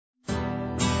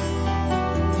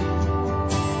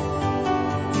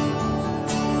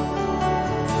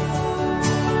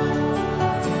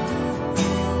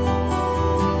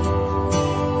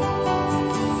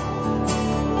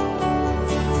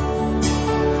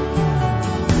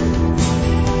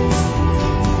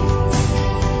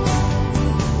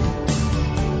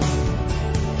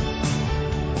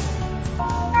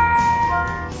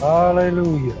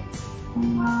Hallelujah.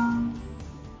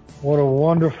 What a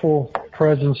wonderful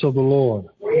presence of the Lord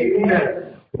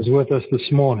is with us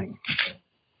this morning.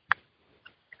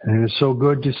 And it's so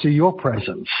good to see your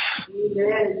presence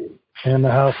in the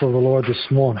house of the Lord this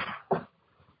morning.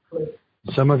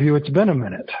 Some of you, it's been a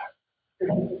minute,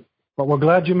 but we're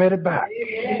glad you made it back.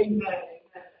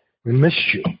 We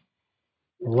missed you.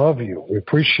 We love you. We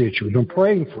appreciate you. We've been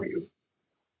praying for you.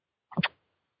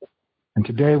 And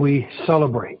today we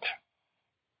celebrate.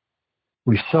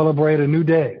 We celebrate a new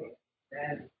day,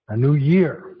 a new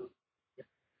year.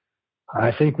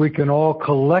 I think we can all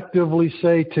collectively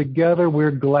say together we're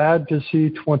glad to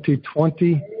see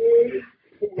 2020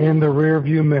 in the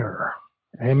rearview mirror.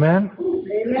 Amen?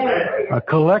 Amen. A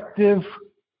collective,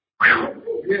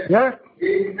 yeah,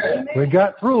 we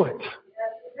got through it.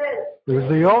 It was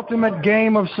the ultimate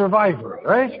game of Survivor,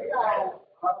 right?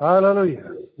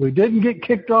 Hallelujah. We didn't get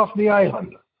kicked off the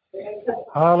island.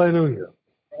 Hallelujah.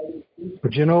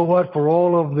 But you know what? For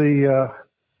all of the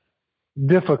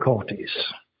difficulties,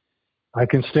 I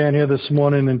can stand here this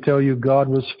morning and tell you God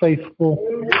was faithful.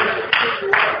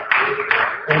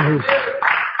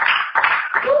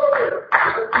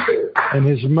 And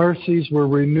His mercies were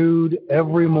renewed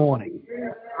every morning.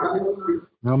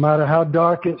 No matter how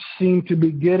dark it seemed to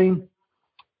be getting,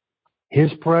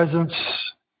 His presence,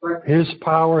 His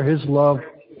power, His love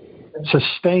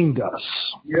sustained us.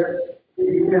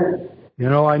 You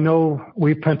know, I know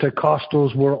we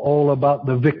Pentecostals, we're all about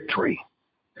the victory.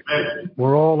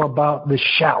 We're all about the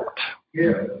shout.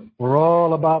 We're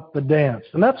all about the dance.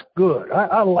 And that's good.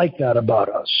 I like that about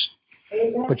us.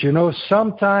 But you know,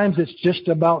 sometimes it's just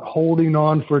about holding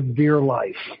on for dear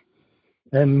life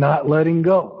and not letting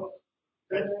go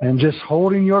and just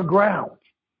holding your ground.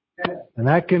 And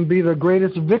that can be the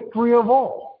greatest victory of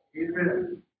all.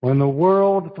 When the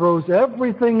world throws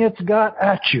everything it's got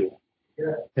at you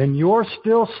and you're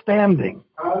still standing.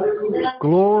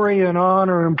 Glory and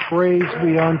honor and praise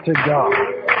be unto God.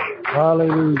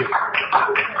 Hallelujah.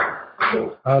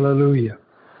 Hallelujah.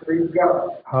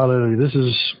 Hallelujah.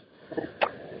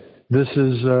 This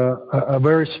is a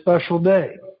very special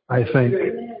day, I think.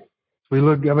 We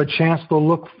have a chance to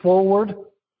look forward.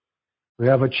 We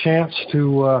have a chance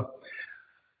to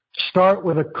start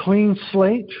with a clean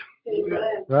slate,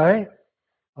 right?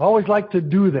 I always like to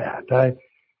do that.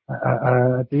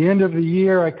 At the end of the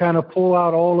year, I kind of pull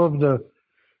out all of the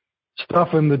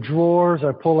stuff in the drawers.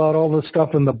 I pull out all the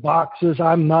stuff in the boxes.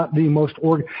 I'm not the most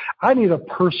I need a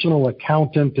personal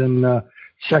accountant and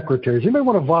secretaries. Anybody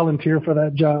want to volunteer for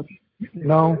that job?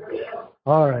 No?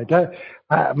 All right.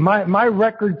 My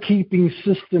record-keeping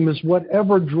system is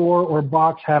whatever drawer or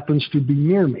box happens to be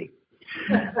near me.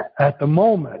 At the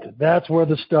moment, that's where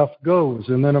the stuff goes.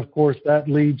 And then, of course, that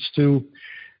leads to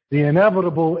the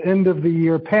inevitable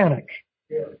end-of-the-year panic,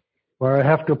 where I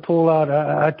have to pull out.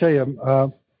 I tell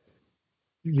you,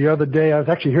 the other day I was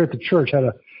actually here at the church,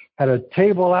 had a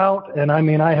table out, and I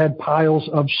mean I had piles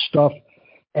of stuff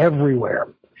everywhere.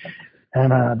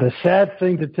 And the sad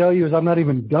thing to tell you is I'm not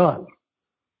even done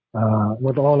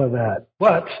with all of that.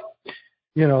 But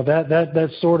you know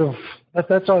that's sort of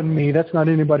that's on me. That's not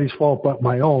anybody's fault but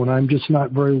my own. I'm just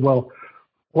not very well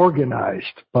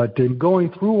organized. But in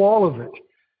going through all of it,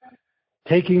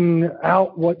 taking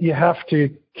out what you have to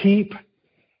keep,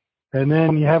 and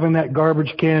then you having that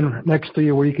garbage can next to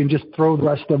you where you can just throw the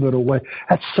rest of it away.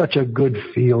 That's such a good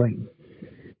feeling.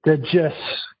 To just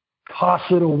toss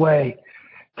it away.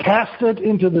 Cast it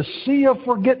into the sea of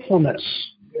forgetfulness.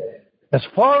 As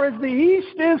far as the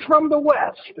east is from the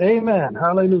west. Amen.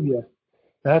 Hallelujah.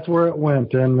 That's where it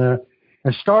went. And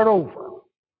start over.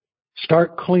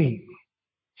 Start clean.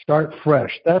 Start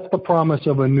fresh. That's the promise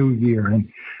of a new year. And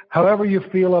however you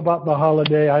feel about the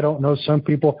holiday, I don't know. Some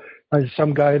people,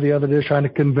 some guy the other day trying to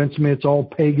convince me it's all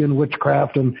pagan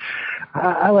witchcraft. And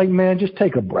I like, man, just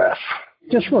take a breath.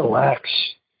 Just relax.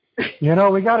 You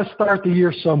know, we got to start the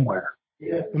year somewhere.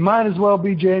 It might as well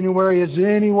be January as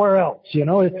anywhere else. You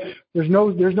know, there's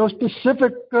no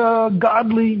specific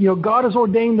godly. You know, God has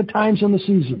ordained the times and the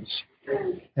seasons,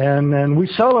 and we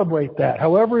celebrate that.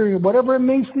 However, whatever it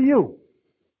means to you,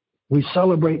 we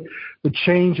celebrate the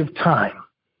change of time,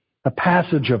 the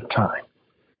passage of time,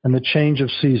 and the change of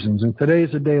seasons. And today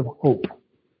is a day of hope.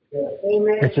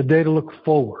 Amen. It's a day to look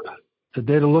forward. It's a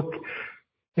day to look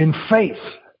in faith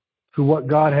to what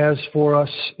God has for us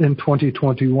in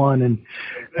 2021.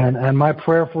 And my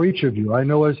prayer for each of you, I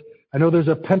know there's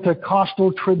a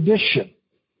Pentecostal tradition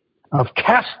of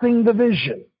casting the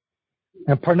vision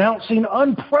and pronouncing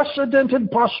unprecedented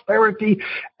prosperity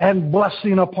and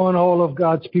blessing upon all of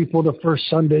God's people the first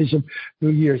Sundays of New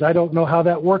Year's. I don't know how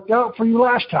that worked out for you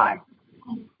last time.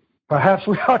 perhaps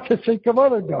we ought to think of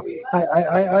other gods.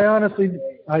 I honestly,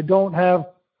 I don't have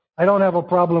a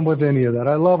problem with any of that.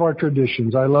 I love our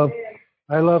traditions. I love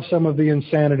some of the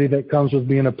insanity that comes with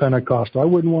being a Pentecostal. I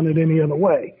wouldn't want it any other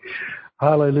way.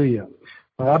 Hallelujah.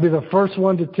 But I'll be the first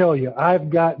one to tell you, I've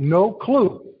got no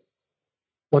clue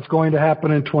what's going to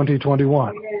happen in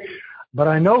 2021. But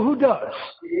I know who does.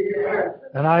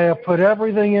 And I have put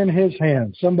everything in His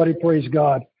hands. Somebody praise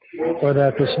God for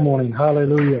that this morning.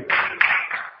 Hallelujah.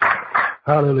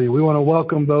 Hallelujah. We want to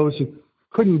welcome those who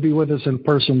couldn't be with us in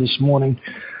person this morning.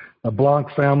 The Blanc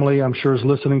family, I'm sure, is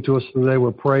listening to us today.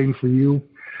 We're praying for you. You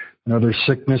know, there's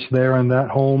sickness there in that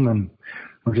home, and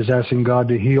we're just asking God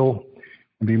to heal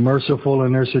and be merciful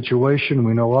in their situation.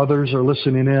 We know others are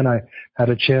listening in. I had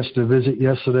a chance to visit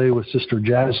yesterday with Sister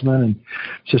Jasmine and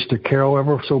Sister Carol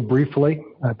ever so briefly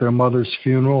at their mother's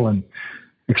funeral and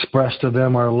expressed to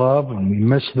them our love, and we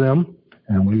miss them,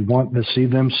 and we want to see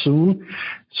them soon.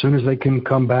 As soon as they can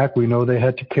come back, we know they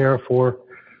had to care for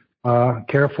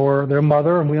their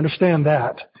mother, and we understand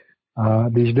that.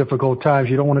 These difficult times,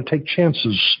 you don't want to take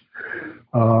chances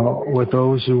with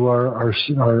those who are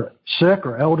sick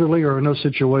or elderly or in those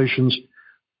situations.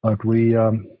 But we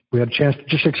had a chance to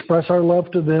just express our love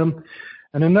to them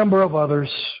and a number of others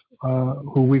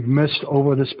who we've missed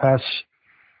over this past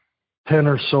 10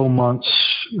 or so months.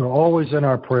 You're always in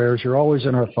our prayers. You're always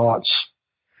in our thoughts.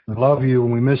 We love you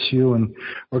and we miss you, and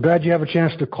we're glad you have a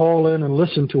chance to call in and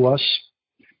listen to us.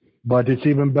 But it's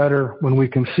even better when we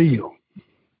can see you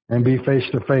and be face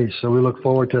to face. So we look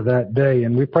forward to that day,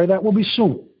 and we pray that will be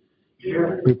soon.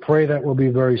 We pray that will be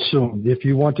very soon. If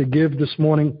you want to give this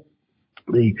morning,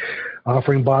 the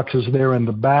offering box is there in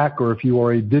the back, or if you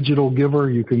are a digital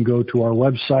giver, you can go to our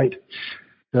website,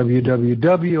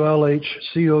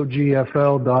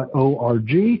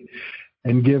 www.lhcogfl.org,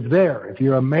 and give there. If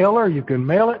you're a mailer, you can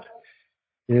mail it.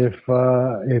 If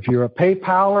you're a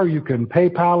PayPaler, you can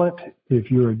PayPal it.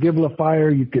 If you're a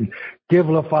Givelifyer, you can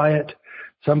Givelify it.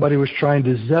 Somebody was trying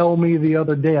to Zelle me the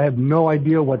other day. I have no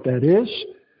idea what that is,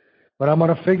 but I'm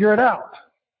going to figure it out.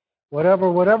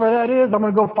 Whatever that is, I'm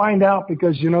going to go find out,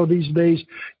 because, you know, these days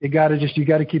you got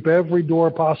to keep every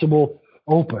door possible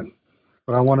open.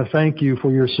 But I want to thank you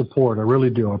for your support. I really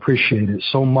do. I appreciate it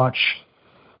so much.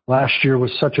 Last year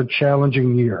was such a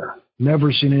challenging year.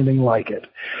 Never seen anything like it.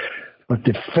 But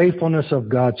the faithfulness of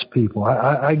God's people,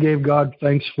 I gave God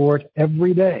thanks for it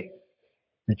every day.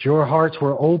 That your hearts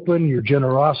were open, your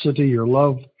generosity, your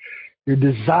love, your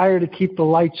desire to keep the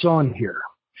lights on here.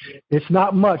 It's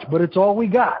not much, but it's all we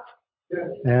got.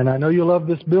 And I know you love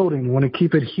this building. You want to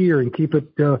keep it here and keep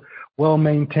it well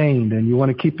maintained. And you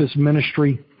want to keep this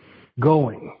ministry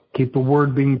going. Keep the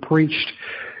word being preached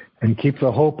and keep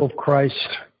the hope of Christ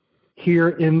here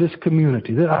in this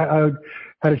community. I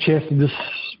had a chance to just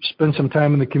spend some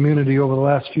time in the community over the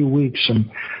last few weeks,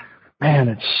 and man,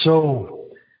 it's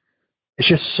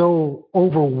just so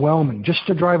overwhelming just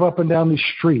to drive up and down these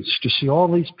streets, to see all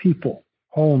these people,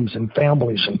 homes and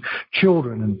families and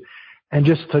children, and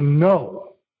just to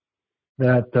know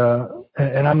that,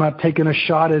 and I'm not taking a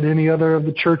shot at any other of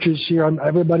the churches here.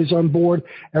 Everybody's on board.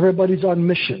 Everybody's on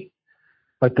mission.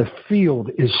 But the field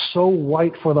is so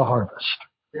white for the harvest.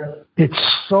 Yeah. It's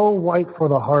so white for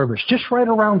the harvest, just right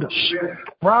around us. Yeah.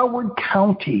 Broward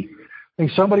County. I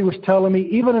think somebody was telling me,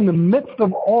 even in the midst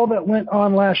of all that went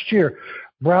on last year,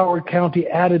 Broward County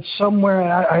added somewhere,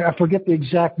 I forget the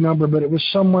exact number, but it was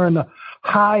somewhere in the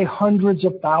high hundreds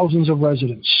of thousands of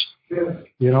residents. Yeah.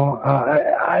 You know,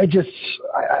 I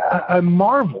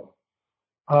marvel.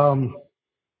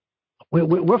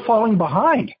 We're falling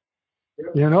behind.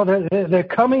 You know, they're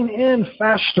coming in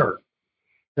faster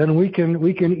than we can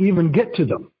even get to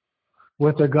them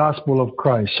with the gospel of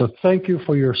Christ. So thank you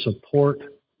for your support,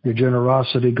 your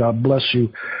generosity. God bless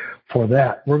you for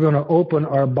that. We're going to open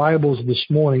our Bibles this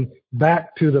morning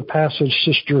back to the passage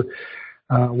Sister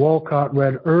Walcott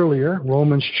read earlier,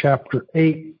 Romans chapter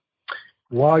 8.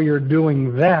 While you're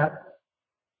doing that,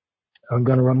 I'm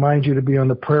going to remind you to be on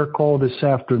the prayer call this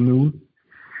afternoon,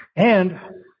 and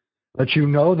let you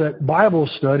know that Bible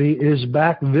study is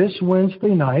back this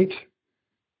Wednesday night,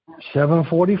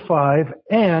 7:45,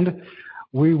 and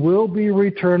we will be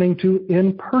returning to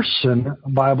in-person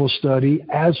Bible study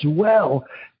as well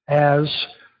as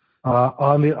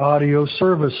on the audio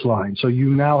service line. So you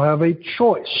now have a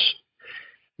choice.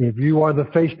 If you are the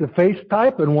face-to-face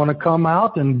type and want to come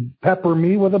out and pepper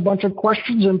me with a bunch of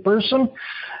questions in person,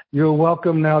 you're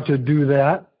welcome now to do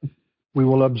that. We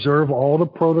will observe all the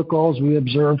protocols we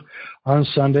observe on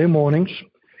Sunday mornings.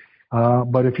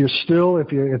 But if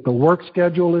the work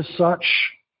schedule is such,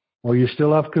 or you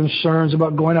still have concerns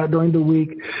about going out during the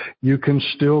week, you can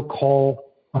still call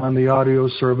on the audio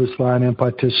service line and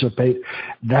participate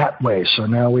that way. So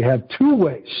now we have two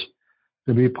ways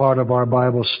to be part of our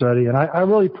Bible study. And I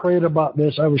really prayed about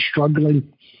this. I was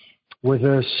struggling with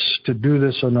this, to do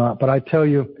this or not. But I tell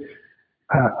you,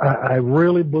 I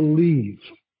really believe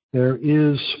there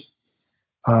is,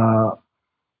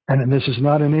 and this is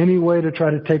not in any way to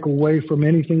try to take away from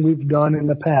anything we've done in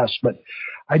the past, but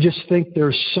I just think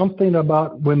there's something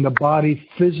about when the body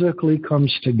physically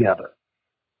comes together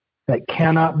that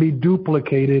cannot be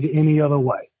duplicated any other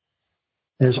way.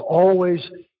 There's always,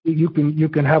 you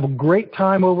can have a great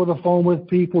time over the phone with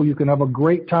people. You can have a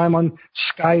great time on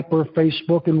Skype or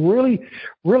Facebook and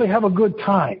really have a good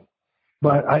time.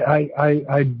 But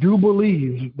I do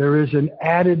believe there is an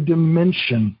added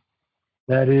dimension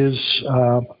that is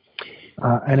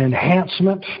an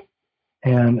enhancement,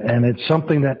 and it's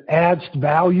something that adds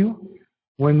value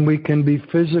when we can be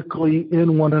physically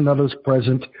in one another's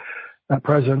presence,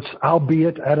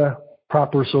 albeit at a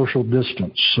proper social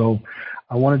distance. So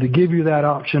I wanted to give you that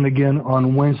option again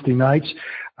on Wednesday nights.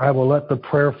 I will let the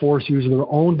prayer force use their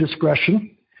own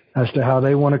discretion as to how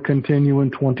they want to continue in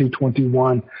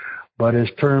 2021. But as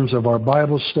terms of our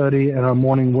Bible study and our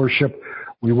morning worship,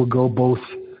 we will go both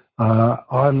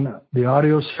on the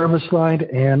audio service line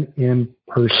and in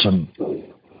person.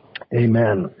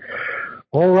 Amen.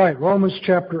 All right, Romans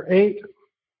chapter 8.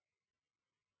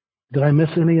 Did I miss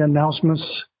any announcements?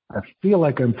 I feel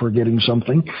like I'm forgetting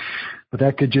something, but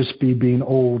that could just be being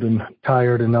old and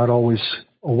tired and not always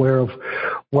aware of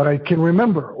what I can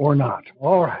remember or not.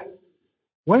 All right.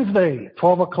 Wednesday,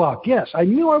 12 o'clock. Yes, I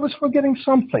knew I was forgetting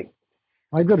something.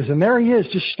 My goodness, and there he is,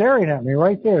 just staring at me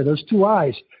right there. Those two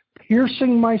eyes,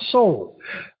 piercing my soul.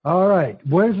 All right,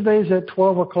 Wednesdays at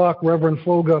 12 o'clock, Reverend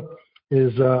Foga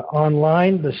is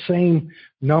online. The same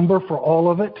number for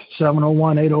all of it,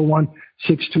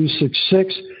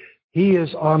 701-801-6266. He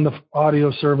is on the audio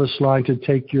service line to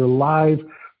take your live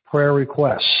prayer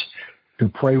requests, to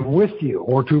pray with you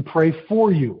or to pray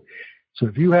for you. So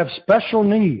if you have special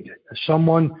need,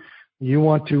 someone you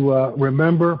want to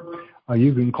remember,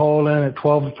 you can call in at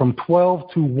from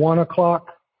 12 to 1 o'clock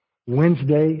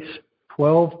Wednesdays,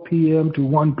 12 p.m. to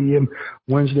 1 p.m.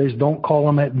 Wednesdays. Don't call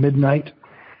him at midnight,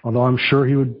 although I'm sure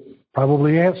he would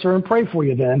probably answer and pray for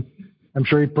you then. I'm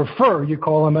sure he'd prefer you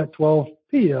call him at 12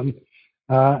 p.m.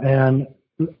 And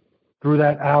through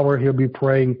that hour, he'll be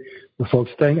praying with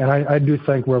folks. And I do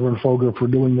thank Reverend Foga for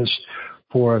doing this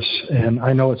for us, and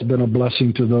I know it's been a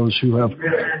blessing to those who have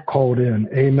called in.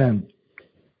 Amen.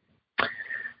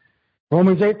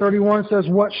 Romans 8:31 says,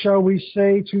 "What shall we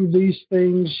say to these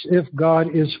things? If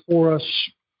God is for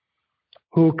us,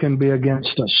 who can be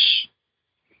against us?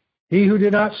 He who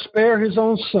did not spare his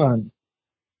own son,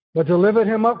 but delivered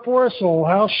him up for us all,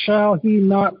 how shall he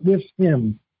not with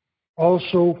him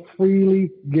also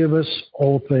freely give us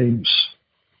all things?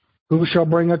 Who shall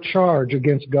bring a charge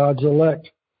against God's elect?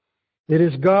 It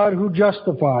is God who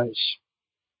justifies.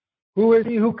 Who is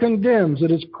he who condemns?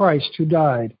 It is Christ who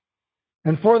died,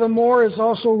 and furthermore is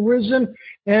also risen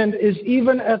and is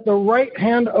even at the right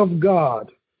hand of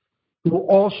God, who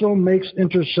also makes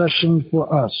intercession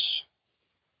for us.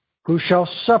 Who shall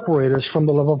separate us from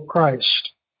the love of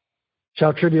Christ?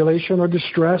 Shall tribulation or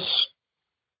distress,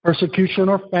 persecution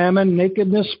or famine,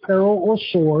 nakedness, peril or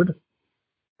sword?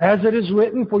 As it is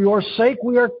written, for your sake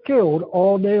we are killed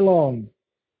all day long.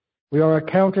 We are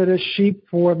accounted as sheep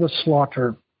for the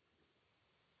slaughter.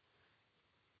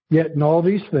 Yet in all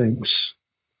these things,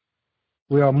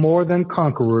 we are more than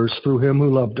conquerors through him who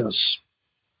loved us.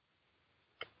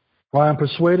 For I am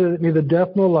persuaded that neither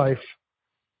death nor life,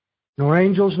 nor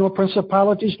angels, nor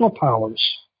principalities, nor powers,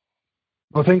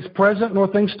 nor things present, nor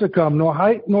things to come, nor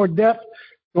height, nor depth,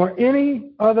 nor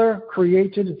any other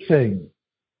created thing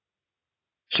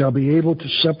shall be able to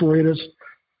separate us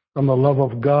from the love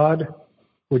of God,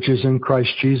 which is in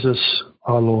Christ Jesus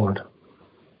our Lord."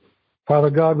 Father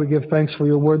God, we give thanks for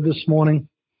your word this morning.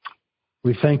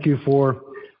 We thank you for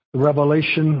the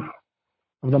revelation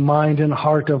of the mind and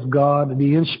heart of God,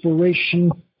 the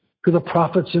inspiration to the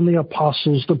prophets and the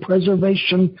apostles, the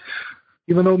preservation,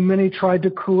 even though many tried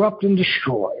to corrupt and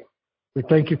destroy. We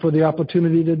thank you for the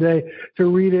opportunity today to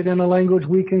read it in a language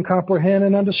we can comprehend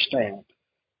and understand.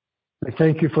 We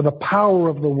thank you for the power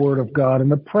of the Word of God and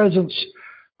the presence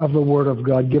of the Word of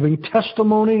God, giving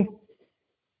testimony,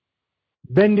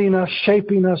 bending us,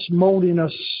 shaping us, molding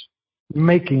us,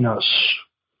 making us.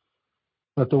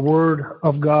 Let the Word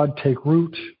of God take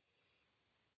root.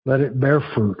 Let it bear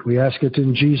fruit. We ask it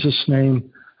in Jesus'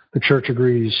 name. The church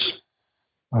agrees.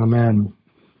 Amen.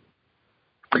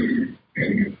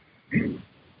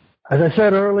 As I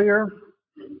said earlier,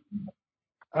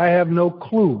 I have no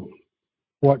clue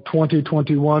what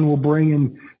 2021 will bring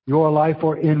in your life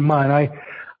or in mine.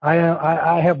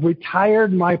 I have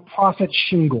retired my prophet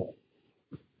shingle.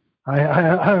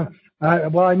 I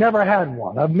never had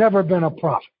one. I've never been a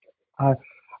prophet.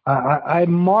 I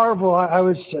marvel. I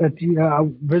was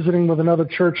visiting with another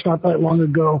church not that long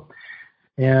ago,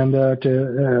 and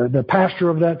the pastor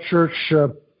of that church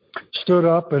stood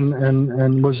up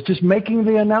and was just making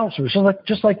the announcements,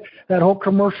 just like that whole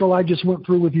commercial I just went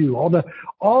through with you. All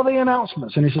the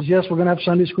announcements, and he says, "Yes, we're going to have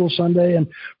Sunday school Sunday, and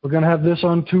we're going to have this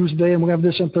on Tuesday, and we're going to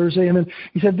have this on Thursday." And then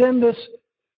he said, "Then this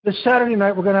Saturday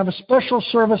night, we're going to have a special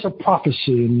service of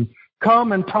prophecy, and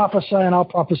come and prophesy, and I'll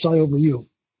prophesy over you."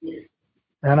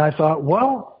 And I thought,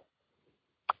 well,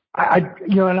 I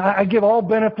give all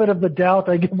benefit of the doubt.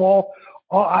 I give all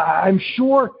I'm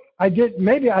sure I did.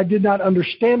 Maybe I did not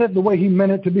understand it the way he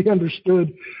meant it to be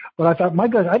understood. But I thought, my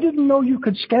God, I didn't know you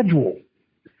could schedule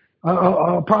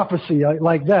a prophecy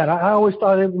like that. I always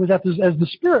thought it was as the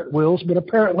Spirit wills, but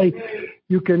apparently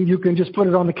you can just put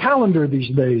it on the calendar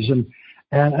these days.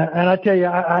 And I tell you,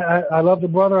 I love the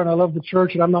brother and I love the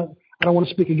church, and I don't want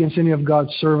to speak against any of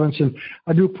God's servants, and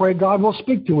I do pray God will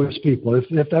speak to His people.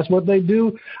 If that's what they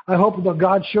do, I hope that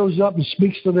God shows up and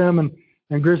speaks to them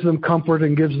and gives them comfort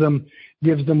and gives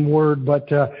them word.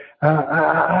 But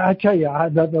I tell you,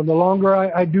 the longer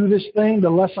I do this thing, the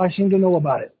less I seem to know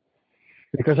about it,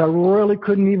 because I really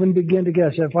couldn't even begin to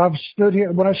guess.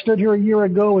 When I stood here a year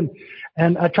ago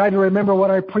and I tried to remember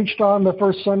what I preached on the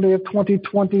first Sunday of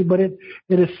 2020, but it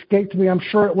escaped me. I'm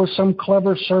sure it was some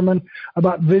clever sermon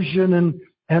about vision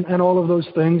and all of those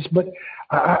things, but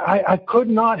I could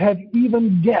not have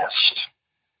even guessed.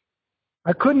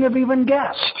 I couldn't have even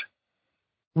guessed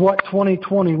what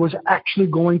 2020 was actually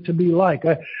going to be like.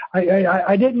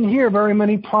 I didn't hear very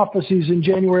many prophecies in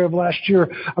January of last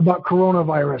year about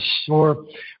coronavirus or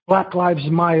Black Lives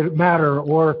Matter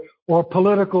or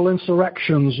political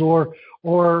insurrections or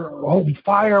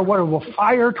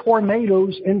fire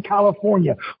tornadoes in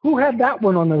California. Who had that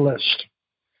one on the list?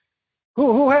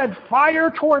 Who had fire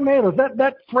tornadoes?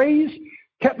 That phrase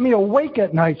kept me awake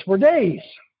at nights for days.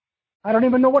 I don't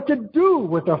even know what to do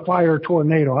with a fire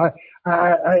tornado.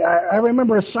 I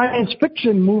remember a science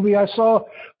fiction movie I saw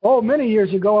many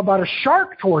years ago about a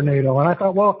shark tornado, and I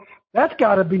thought, well, that's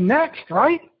got to be next,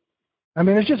 right? I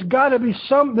mean, it's just got to be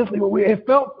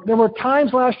there were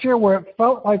times last year where it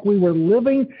felt like we were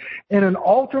living in an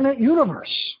alternate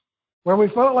universe, where we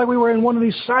felt like we were in one of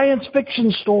these science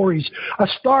fiction stories, a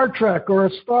Star Trek or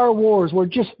a Star Wars, where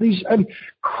just these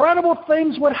incredible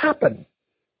things would happen.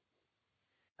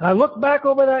 And I look back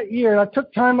over that year, and I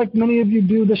took time like many of you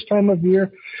do this time of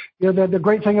year. The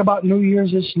great thing about New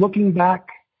Year's is looking back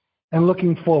and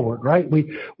looking forward, right?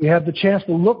 We have the chance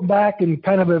to look back and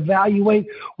kind of evaluate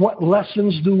what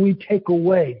lessons do we take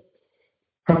away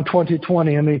from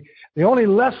 2020. And the only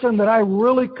lesson that I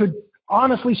really could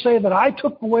honestly say that I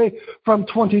took away from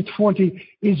 2020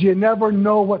 is you never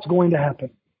know what's going to happen.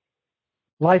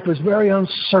 Life is very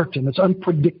uncertain. It's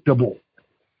unpredictable.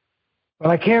 But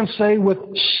I can say with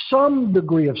some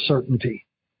degree of certainty,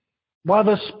 while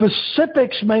the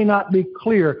specifics may not be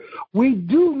clear, we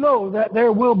do know that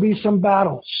there will be some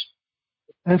battles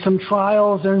and some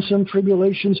trials and some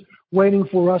tribulations waiting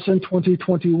for us in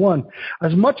 2021.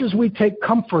 As much as we take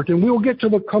comfort, and we will get to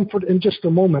the comfort in just a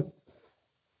moment,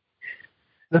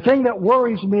 the thing that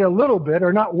worries me a little bit,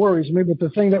 or not worries me, but the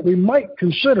thing that we might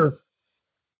consider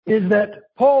is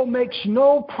that Paul makes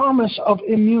no promise of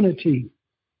immunity.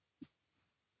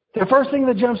 The first thing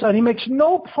that jumps out, he makes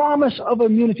no promise of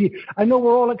immunity. I know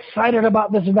we're all excited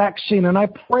about this vaccine, and I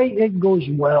pray it goes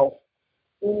well.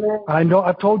 I know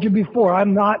I've told you before,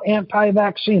 I'm not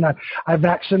anti-vaccine. I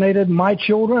vaccinated my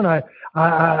children.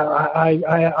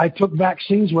 I took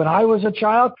vaccines when I was a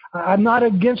child. I'm not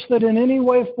against it in any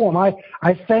way or form. I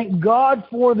thank God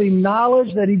for the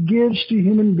knowledge that He gives to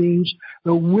human beings,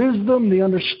 the wisdom, the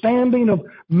understanding of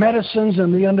medicines,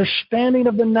 and the understanding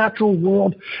of the natural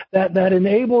world that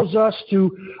enables us to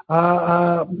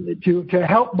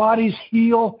help bodies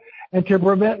heal and to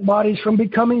prevent bodies from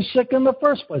becoming sick in the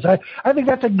first place. I think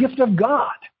that's a gift of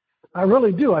God. I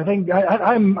really do. I think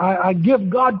I give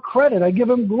God credit. I give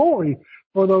Him glory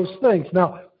for those things.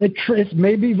 Now, it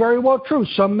may be very well true.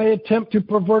 Some may attempt to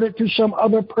pervert it to some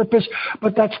other purpose,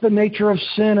 but that's the nature of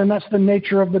sin, and that's the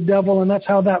nature of the devil, and that's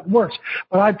how that works.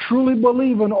 But I truly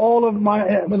believe with all of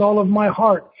my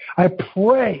heart. I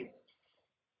pray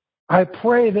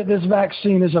that this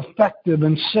vaccine is effective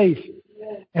and safe,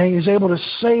 and is able to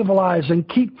save lives and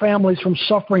keep families from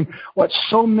suffering what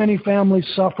so many families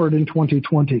suffered in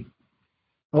 2020.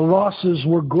 The losses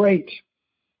were great,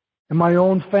 in my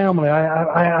own family.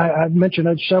 I've mentioned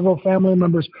I had several family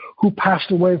members who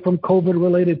passed away from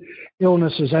COVID-related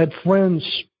illnesses. I had friends,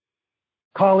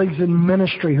 colleagues in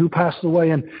ministry who passed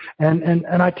away, and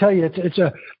I tell you,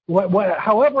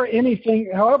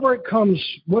 however it comes,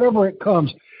 whatever it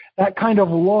comes, that kind of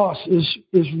loss is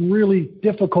really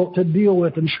difficult to deal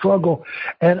with and struggle.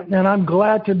 And I'm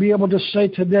glad to be able to say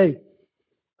today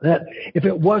that if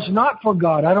it was not for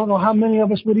God, I don't know how many of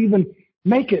us would even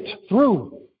make it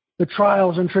through the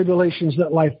trials and tribulations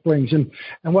that life brings. And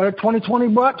what 2020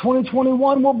 brought,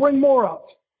 2021 will bring more of.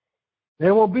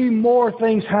 There will be more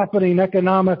things happening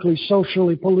economically,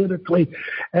 socially, politically,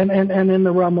 and in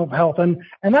the realm of health. And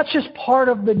that's just part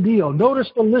of the deal. Notice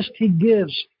the list he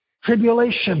gives: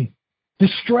 tribulation,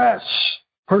 distress,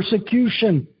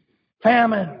 persecution,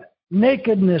 famine,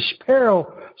 nakedness,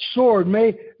 peril, sword.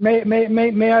 May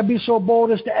I be so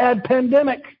bold as to add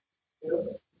pandemic.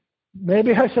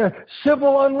 Maybe I said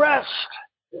civil unrest,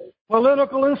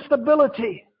 political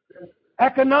instability,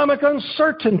 economic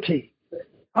uncertainty,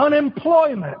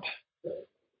 unemployment,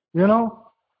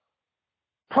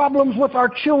 problems with our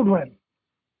children,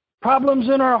 problems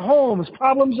in our homes,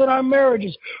 problems in our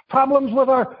marriages, problems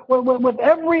with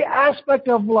every aspect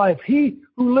of life. He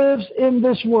who lives in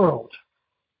this world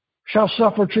shall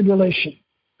suffer tribulation.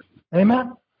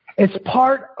 Amen? It's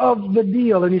part of the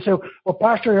deal. And you say, well,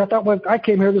 Pastor, I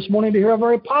came here this morning to hear a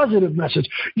very positive message.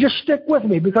 Just stick with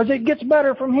me because it gets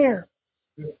better from here.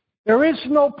 There is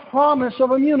no promise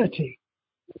of immunity.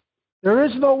 There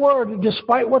is no word,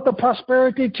 despite what the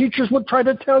prosperity teachers would try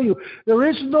to tell you, there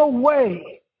is no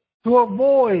way to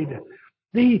avoid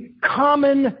the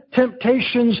common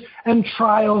temptations and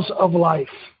trials of life.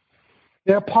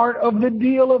 They're part of the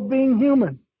deal of being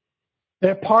human.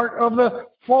 They're part of the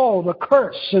fall, the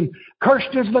curse, and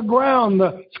cursed is the ground,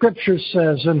 the Scripture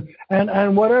says,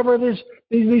 and whatever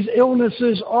these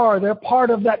illnesses are, they're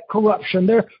part of that corruption.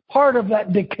 They're part of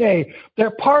that decay. They're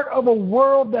part of a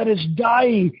world that is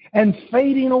dying and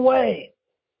fading away.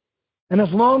 And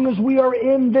as long as we are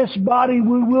in this body,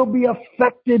 we will be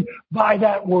affected by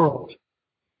that world.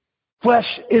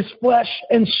 Flesh is flesh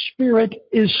and spirit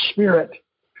is spirit.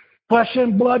 Flesh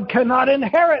and blood cannot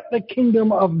inherit the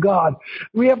kingdom of God.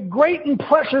 We have great and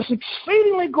precious,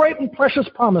 exceedingly great and precious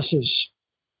promises.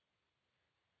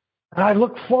 And I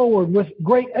look forward with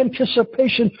great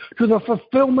anticipation to the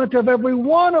fulfillment of every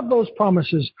one of those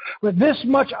promises. But this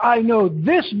much I know,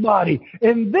 this body,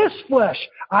 in this flesh,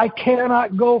 I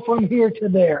cannot go from here to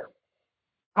there.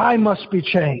 I must be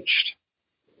changed.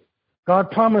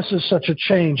 God promises such a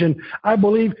change, and I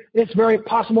believe it's very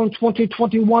possible in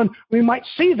 2021 we might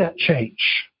see that change.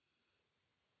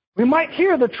 We might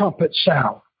hear the trumpet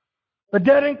sound. The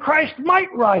dead in Christ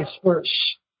might rise first,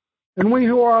 and we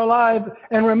who are alive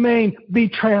and remain be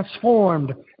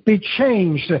transformed, be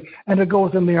changed, and to go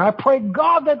with Him there. I pray,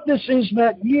 God, that this is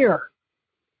that year.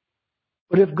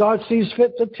 But if God sees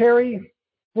fit to tarry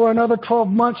for another 12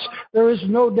 months, there is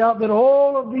no doubt that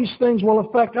all of these things will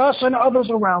affect us and others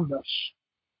around us.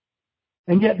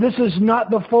 And yet this is not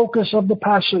the focus of the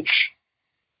passage.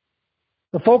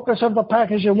 The focus of the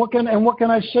passage, and what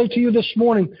can I say to you this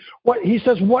morning? He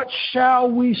says, what shall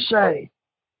we say?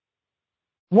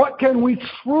 What can we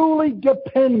truly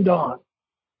depend on?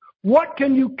 What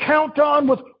can you count on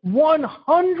with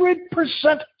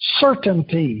 100%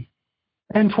 certainty?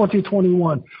 In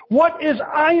 2021. What is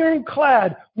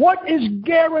ironclad? What is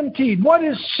guaranteed? What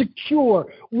is secure?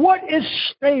 What is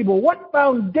stable? What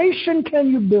foundation can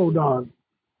you build on?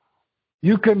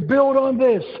 You can build on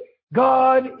this.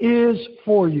 God is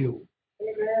for you.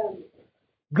 Amen.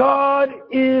 God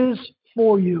is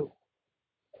for you.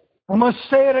 I must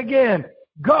say it again.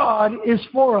 God is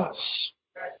for us.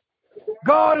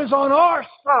 God is on our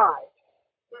side.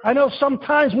 I know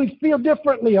sometimes we feel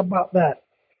differently about that.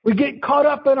 We get caught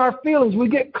up in our feelings. We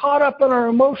get caught up in our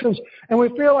emotions, and we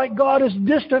feel like God is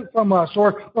distant from us,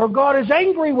 or God is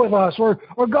angry with us, or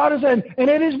God is, and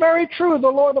it is very true.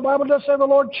 The Bible does say the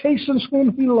Lord chastens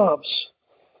whom He loves.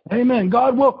 Amen.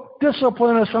 God will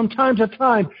discipline us from time to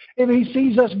time if He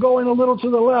sees us going a little to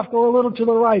the left or a little to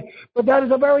the right. But that is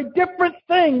a very different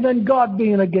thing than God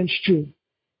being against you.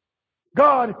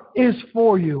 God is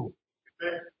for you.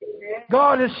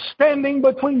 God is standing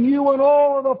between you and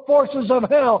all of the forces of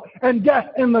hell and death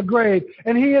in the grave.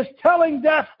 And He is telling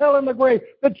death, hell, and the grave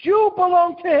that you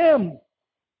belong to Him.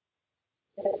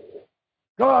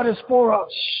 God is for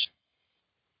us.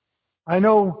 I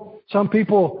know some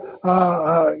people,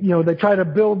 they try to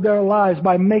build their lives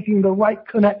by making the right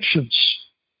connections.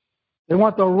 They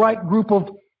want the right group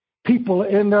of people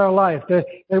in their life.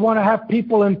 They want to have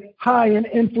people in high and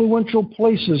influential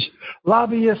places.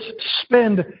 Lobbyists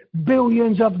spend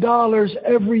billions of dollars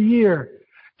every year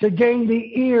to gain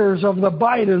the ears of the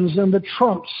Bidens and the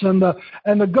Trumps and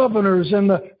the governors and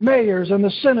the mayors and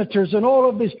the senators and all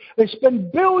of these. They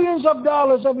spend billions of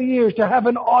dollars every year to have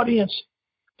an audience,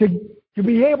 to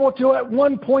be able to, at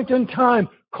one point in time,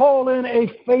 call in a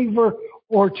favor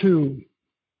or two.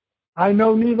 I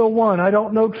know neither one. I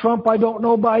don't know Trump. I don't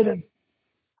know Biden.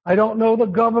 I don't know the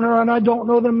governor, and I don't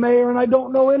know the mayor, and I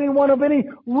don't know anyone of any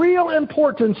real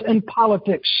importance in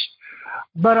politics.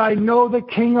 But I know the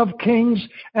King of Kings,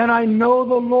 and I know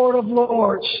the Lord of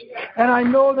Lords, and I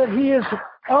know that He is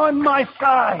on my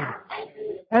side,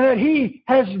 and that He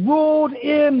has ruled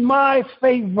in my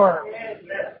favor.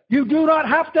 You do not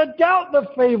have to doubt the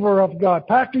favor of God.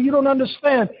 Pastor, you don't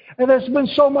understand. And there's been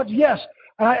so much, yes.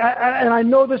 And I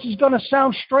know this is going to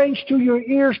sound strange to your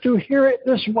ears to hear it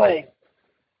this way.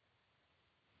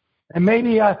 And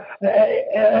maybe I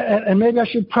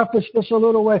should preface this a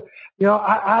little way. You know,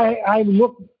 I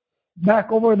look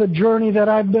back over the journey that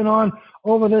I've been on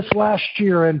over this last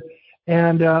year,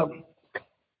 and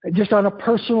just on a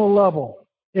personal level,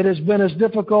 it has been as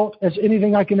difficult as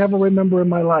anything I can ever remember in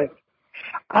my life.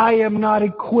 I am not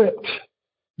equipped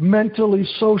mentally,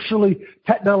 socially,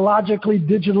 technologically,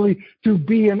 digitally to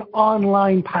be an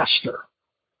online pastor.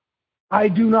 I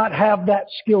do not have that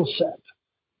skill set.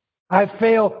 I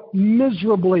fail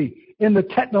miserably in the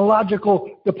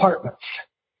technological departments.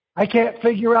 I can't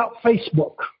figure out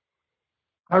Facebook.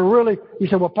 You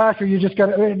said, well, Pastor, you just got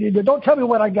to, don't tell me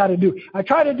what I got to do. I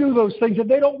try to do those things, and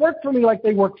they don't work for me like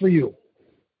they work for you.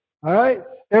 All right?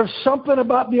 There's something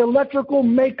about the electrical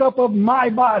makeup of my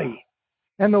body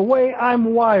and the way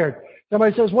I'm wired.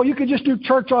 Somebody says, well, you could just do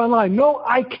church online. No,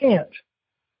 I can't.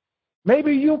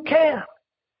 Maybe you can.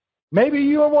 Maybe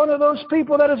you're one of those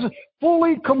people that is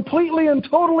fully, completely, and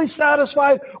totally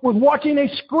satisfied with watching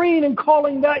a screen and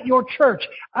calling that your church.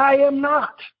 I am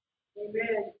not.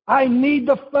 Amen. I need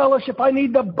the fellowship. I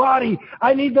need the body.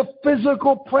 I need the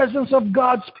physical presence of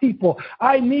God's people.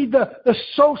 I need the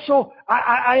social.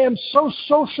 I am so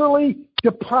socially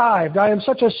deprived. I am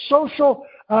such a social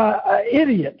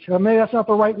idiot. Maybe that's not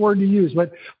the right word to use,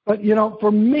 but you know,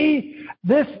 for me,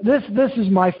 this is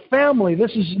my family.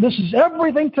 This is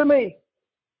everything to me.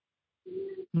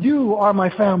 You are my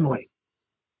family.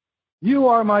 You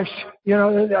are my, you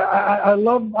know, I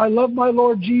love my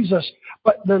Lord Jesus,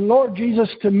 but the Lord Jesus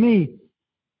to me,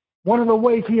 one of the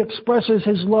ways He expresses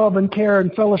His love and care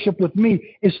and fellowship with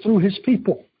me is through His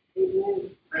people.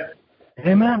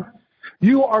 Amen.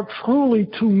 You are truly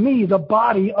to me the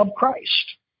body of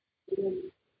Christ.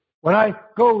 When I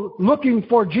go looking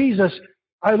for Jesus,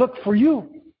 I look for you.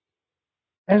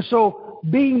 And so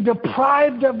being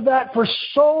deprived of that for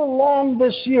so long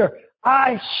this year,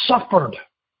 I suffered.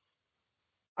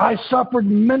 I suffered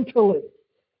mentally.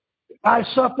 I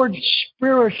suffered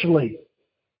spiritually.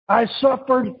 I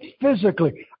suffered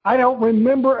physically. I don't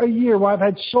remember a year where I've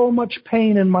had so much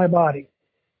pain in my body.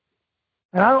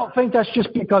 And I don't think that's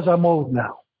just because I'm old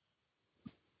now.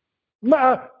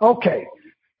 Okay.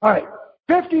 All right.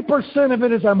 50% of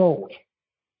it is I'm old.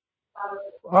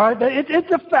 All right.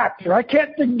 It's a factor. I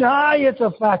can't deny it's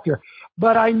a factor.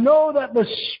 But I know that the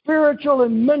spiritual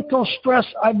and mental stress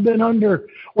I've been under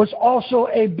was also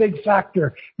a big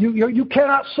factor. You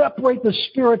cannot separate the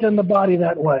spirit and the body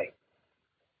that way.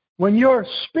 When your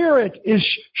spirit is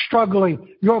struggling,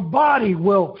 your body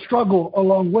will struggle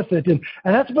along with it. And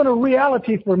that's been a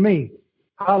reality for me.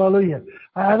 Hallelujah.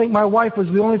 I think my wife was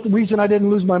the only reason I didn't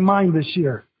lose my mind this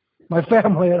year. My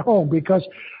family at home, because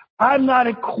I'm not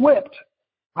equipped.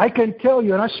 I can tell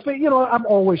you, and I speak, you know, I'm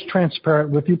always transparent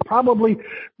with you. Probably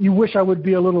you wish I would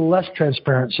be a little less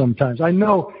transparent sometimes. I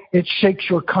know it shakes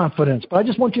your confidence, but I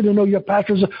just want you to know your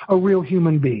pastor's a real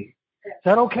human being. Is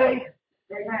that okay?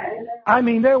 I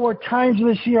mean, there were times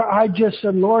this year I just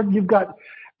said, Lord, you got,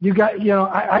 you know,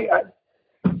 I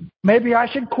maybe I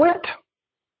should quit.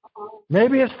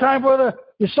 Maybe it's time for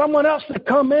there's someone else to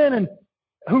come in and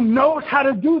who knows how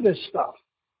to do this stuff.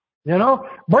 You know,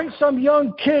 bring some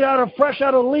young kid fresh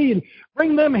out of Lee and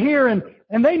bring them here and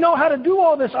they know how to do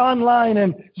all this online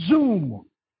and Zoom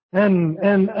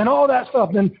and all that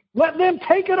stuff. And let them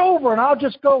take it over and I'll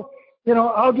just go, you know,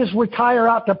 I'll just retire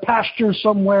out to pasture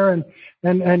somewhere and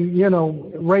you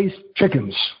know, raise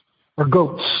chickens or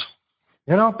goats.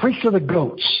 You know, preach to the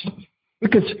goats.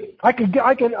 Because I could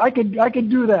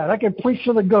do that. I could preach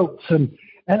to the goats and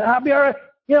I'll be all right.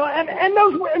 You know,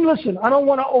 and listen, I don't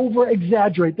want to over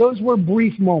exaggerate. Those were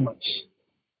brief moments.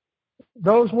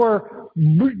 Those were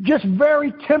just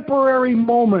very temporary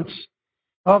moments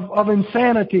of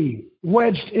insanity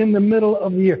wedged in the middle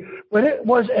of the year. But it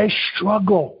was a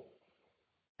struggle.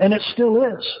 And it still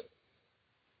is.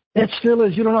 It still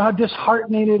is. You don't know how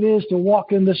disheartening it is to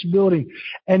walk in this building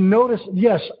and notice,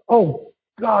 yes, oh,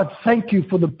 God, thank you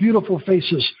for the beautiful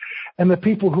faces and the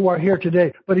people who are here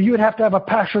today. But you would have to have a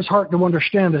pastor's heart to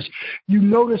understand this. You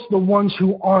notice the ones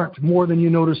who aren't more than you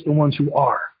notice the ones who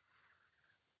are.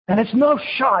 And it's no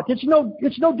shot. It's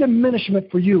no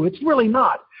diminishment for you. It's really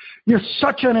not. You're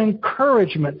such an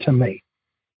encouragement to me.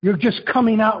 You're just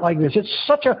coming out like this. It's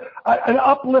such an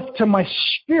uplift to my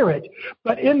spirit.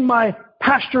 But in my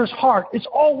pastor's heart, it's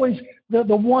always the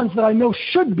ones that I know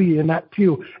should be in that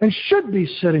pew and should be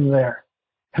sitting there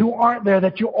who aren't there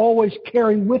that you always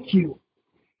carry with you.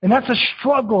 And that's a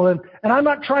struggle. And I'm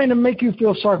not trying to make you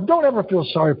feel sorry. Don't ever feel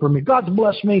sorry for me. God's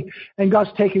blessed me and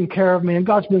God's taken care of me and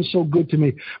God's been so good to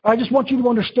me. But I just want you to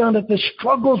understand that the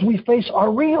struggles we face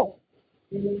are real.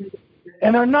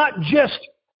 And they're not just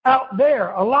out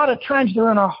there. A lot of times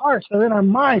they're in our hearts, they're in our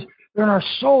minds, they're in our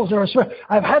souls, they're in our spirit.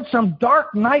 I've had some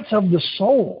dark nights of the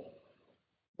soul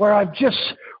where I've just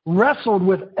wrestled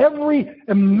with every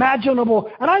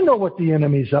imaginable, and I know what the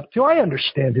enemy's up to. I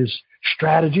understand his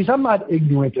strategies. I'm not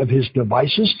ignorant of his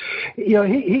devices. You know,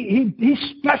 he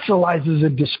specializes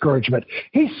in discouragement.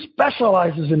 He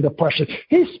specializes in depression.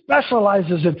 He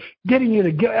specializes in getting you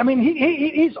to get, I mean,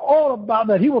 he's all about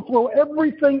that. He will throw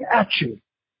everything at you.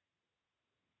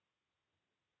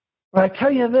 But I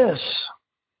tell you this,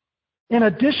 in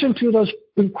addition to those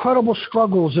incredible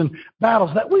struggles and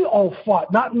battles that we all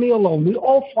fought, not me alone, we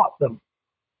all fought them,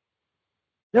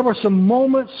 there were some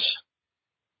moments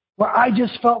where I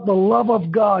just felt the love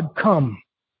of God come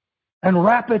and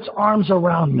wrap its arms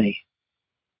around me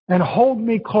and hold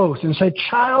me close and say,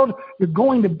 child, you're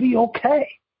going to be okay.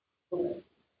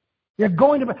 You're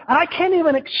going to be, and I can't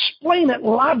even explain it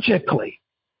logically.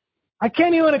 I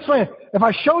can't even explain it. If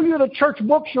I show you the church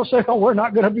books, you'll say, oh, we're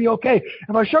not going to be okay.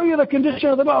 If I show you the condition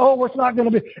of the book, oh, it's not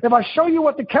going to be. If I show you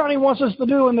what the county wants us to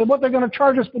do and what they're going to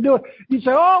charge us to do, you'd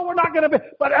say, oh, we're not going to be.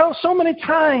 But so many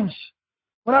times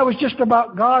when I was just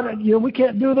about God, and, you know, we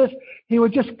can't do this, he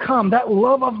would just come. That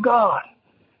love of God,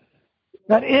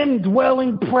 that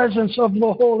indwelling presence of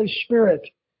the Holy Spirit.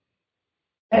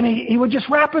 And he would just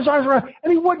wrap his arms around,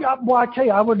 and he would, well, I tell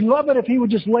you, I would love it if he would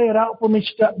just lay it out for me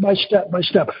step by step by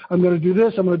step. I'm going to do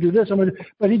this, I'm going to do this,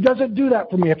 but he doesn't do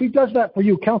that for me. If he does that for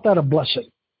you, count that a blessing.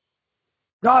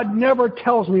 God never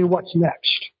tells me what's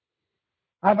next.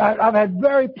 I've had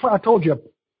I told you,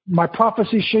 my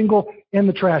prophecy shingle in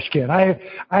the trash can. I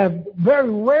have very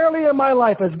rarely in my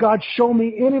life has God shown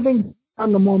me anything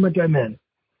on the moment I'm in.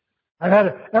 I've had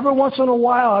it every once in a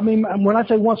while. I mean, when I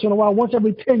say once in a while, once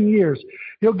every 10 years,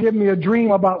 he'll give me a dream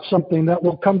about something that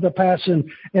will come to pass in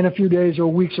a few days or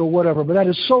weeks or whatever. But that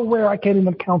is so rare, I can't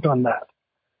even count on that.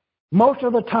 Most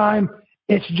of the time,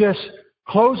 it's just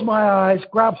close my eyes,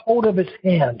 grab hold of his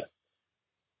hand,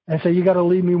 and say, you got to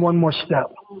lead me one more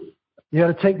step. You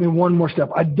got to take me one more step.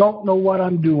 I don't know what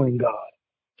I'm doing, God.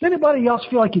 Does anybody else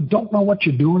feel like you don't know what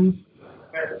you're doing?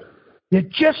 You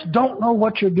just don't know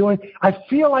what you're doing. I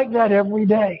feel like that every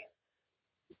day.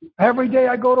 Every day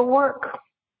I go to work.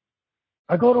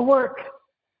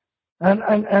 And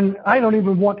I don't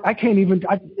even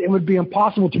it would be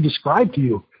impossible to describe to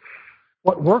you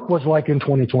what work was like in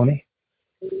 2020.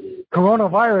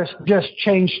 Coronavirus just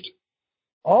changed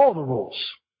all the rules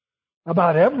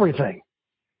about everything.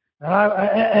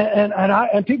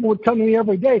 And people would come to me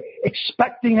every day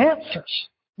expecting answers.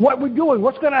 What we're doing,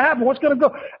 what's going to happen, what's going to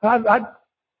go.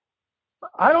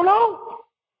 I don't know.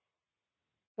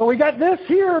 So we got this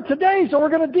here today, so we're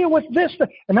going to deal with this.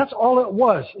 And that's all it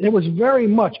was. It was very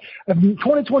much.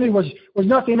 2020 was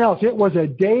nothing else. It was a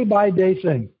day-by-day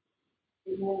thing.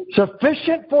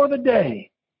 Sufficient for the day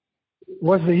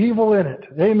was the evil in it.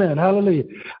 Amen. Hallelujah.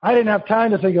 I didn't have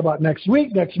time to think about next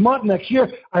week, next month, next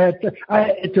year.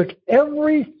 It took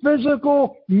every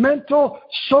physical, mental,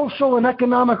 social, and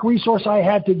economic resource I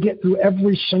had to get through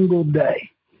every single day.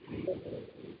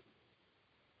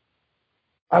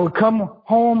 I would come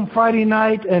home Friday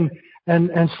night and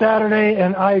Saturday,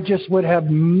 and I just would have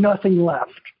nothing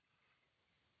left.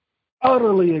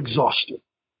 Utterly exhausted.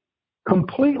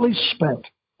 Completely spent.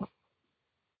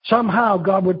 Somehow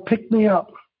God would pick me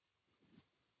up.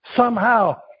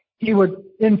 Somehow he would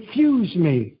infuse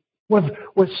me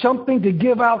with something to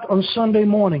give out on Sunday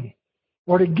morning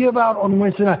or to give out on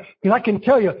Wednesday night. Because I can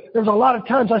tell you, there's a lot of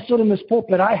times I stood in this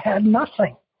pulpit, I had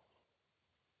nothing.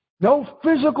 No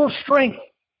physical strength,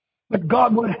 but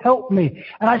God would help me.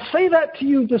 And I say that to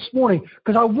you this morning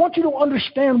because I want you to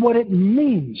understand what it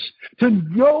means to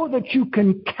know that you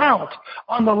can count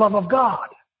on the love of God.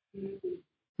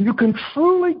 You can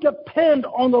truly depend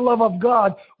on the love of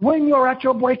God when you're at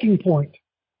your breaking point.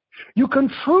 You can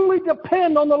truly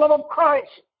depend on the love of Christ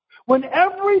when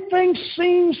everything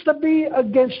seems to be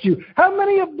against you. How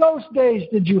many of those days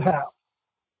did you have?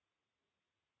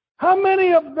 How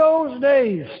many of those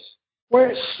days where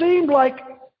it seemed like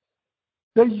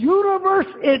the universe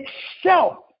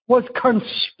itself was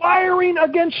conspiring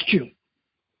against you?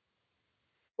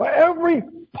 Where every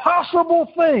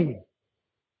possible thing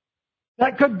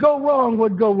that could go wrong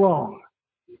would go wrong.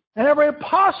 And every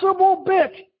possible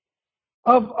bit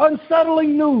of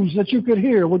unsettling news that you could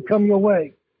hear would come your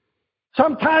way.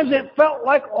 Sometimes it felt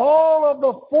like all of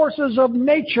the forces of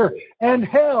nature and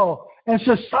hell and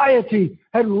society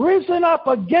had risen up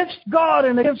against God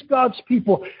and against God's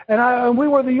people. And we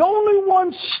were the only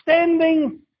ones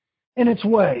standing in its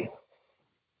way.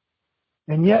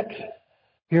 And yet,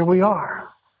 here we are.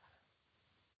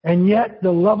 And yet,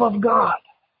 the love of God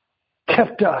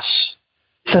kept us,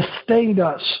 sustained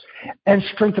us, and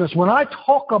strengthened us. When I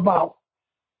talk about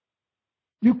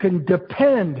you can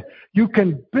depend, you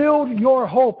can build your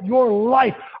hope, your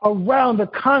life around the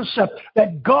concept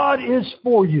that God is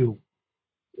for you.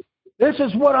 This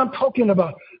is what I'm talking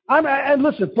about. And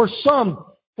listen, for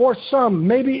some,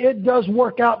 maybe it does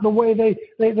work out the way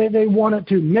they want it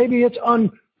to. Maybe it's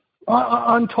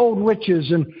untold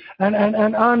riches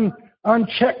and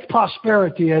unchecked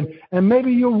prosperity, and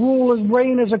maybe you rule and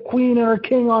reign as a queen and a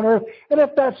king on earth. And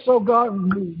if that's so,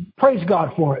 God, praise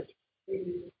God for it.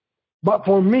 But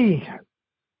for me,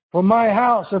 for my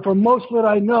house, and for most that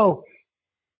I know,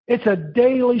 it's a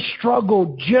daily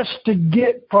struggle just to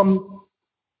get from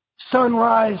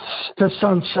sunrise to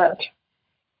sunset.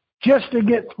 Just to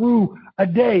get through a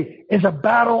day is a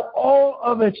battle all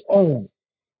of its own.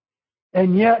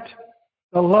 And yet,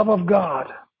 the love of God,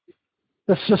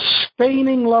 the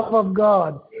sustaining love of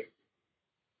God,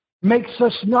 makes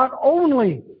us not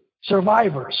only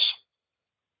survivors,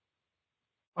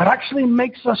 but actually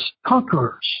makes us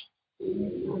conquerors.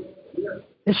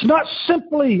 It's not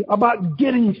simply about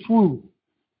getting through.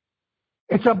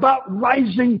 It's about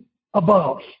rising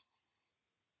above.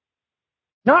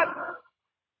 I'm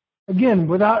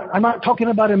not talking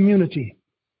about immunity.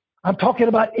 I'm talking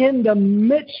about in the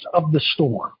midst of the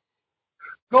storm,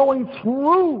 going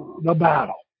through the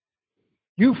battle.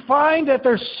 You find that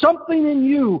there's something in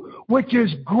you which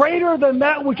is greater than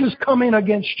that which is coming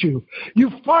against you.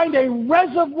 You find a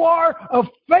reservoir of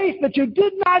faith that you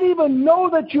did not even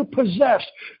know that you possessed.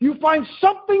 You find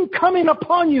something coming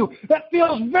upon you that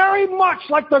feels very much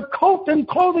like the coat and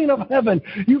clothing of heaven.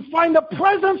 You find the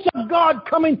presence of God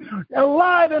coming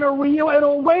alive in a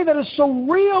way that is so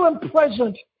real and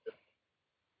present.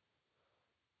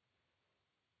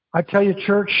 I tell you,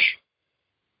 church,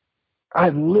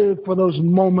 I've lived for those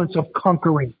moments of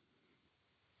conquering.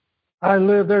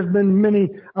 There's been many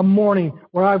a morning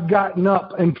where I've gotten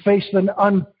up and faced and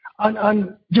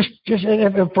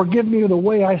forgive me the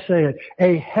way I say it,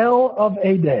 a hell of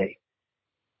a day.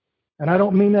 And I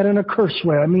don't mean that in a curse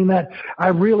way. I mean that I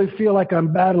really feel like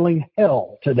I'm battling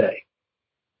hell today.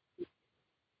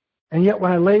 And yet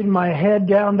when I laid my head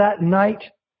down that night,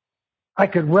 I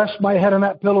could rest my head on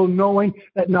that pillow knowing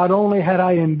that not only had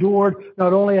I endured,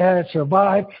 not only had I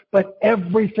survived, but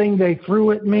everything they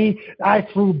threw at me, I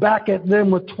threw back at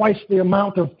them with twice the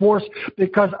amount of force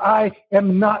because I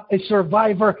am not a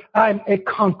survivor, I'm a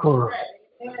conqueror.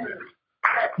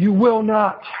 You will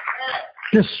not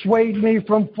dissuade me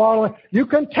from following. You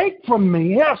can take from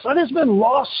me. Yes, it has been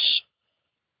loss.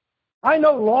 I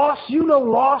know loss. You know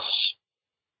loss.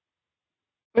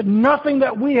 But nothing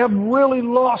that we have really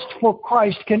lost for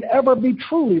Christ can ever be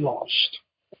truly lost.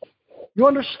 You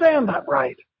understand that,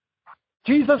 right?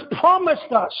 Jesus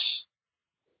promised us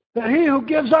that he who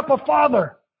gives up a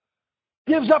father,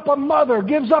 gives up a mother,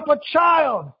 gives up a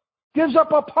child, gives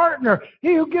up a partner,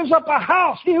 he who gives up a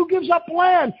house, he who gives up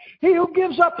land, he who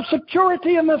gives up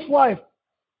security in this life,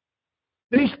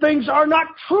 these things are not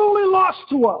truly lost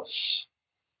to us.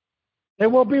 They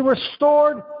will be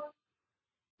restored.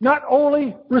 Not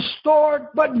only restored,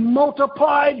 but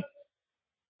multiplied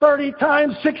 30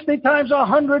 times, 60 times,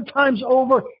 100 times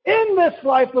over in this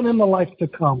life and in the life to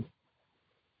come.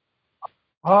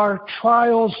 Our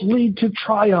trials lead to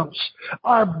triumphs.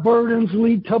 Our burdens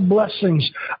lead to blessings.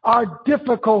 Our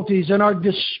difficulties and our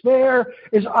despair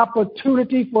is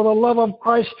opportunity for the love of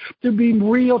Christ to be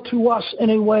real to us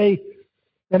in a way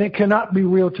that it cannot be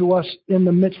real to us in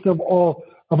the midst of all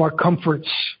of our comforts.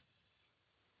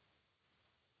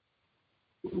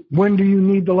 When do you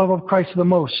need the love of Christ the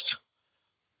most?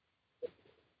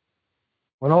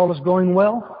 When all is going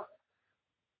well?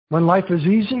 When life is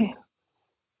easy?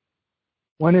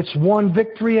 when it's one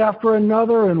victory after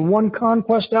another and one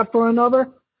conquest after another,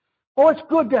 oh, it's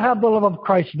good to have the love of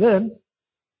Christ then,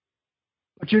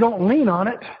 but you don't lean on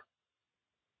it.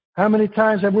 How many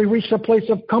times have we reached a place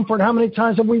of comfort? How many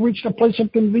times have we reached a place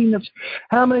of convenience?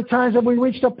 How many times have we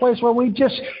reached a place where we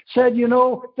just said, you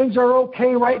know, things are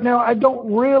okay right now. I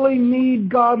don't really need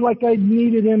God like I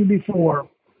needed Him before.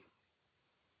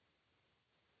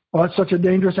 Well, that's such a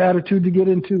dangerous attitude to get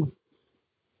into.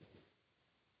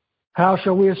 How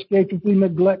shall we escape if we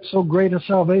neglect so great a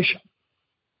salvation?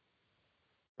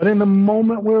 But in the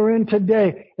moment we're in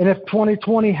today, and if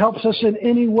 2020 helps us in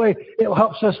any way, it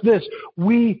helps us this.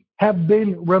 We have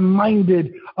been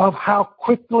reminded of how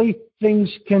quickly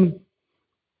things can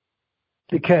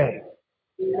decay,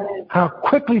 how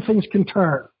quickly things can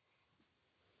turn,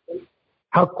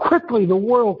 how quickly the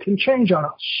world can change on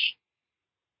us.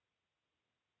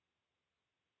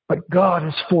 But God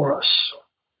is for us.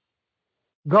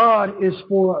 God is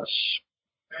for us.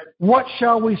 What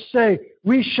shall we say?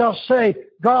 We shall say,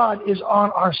 God is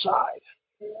on our side.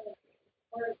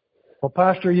 Well,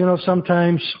 Pastor, you know,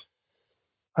 sometimes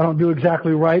I don't do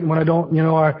exactly right. And when I don't, you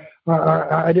know,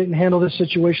 I didn't handle this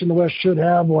situation the way I should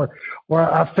have, or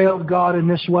I failed God in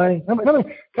this way. Can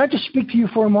I just speak to you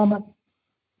for a moment?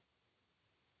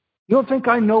 You don't think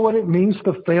I know what it means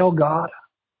to fail God?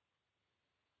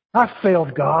 I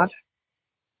failed God.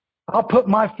 I'll put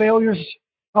my failures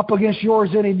up against yours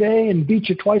any day and beat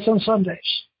you twice on Sundays.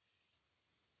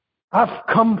 I've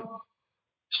come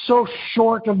so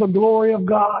short of the glory of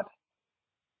God.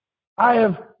 I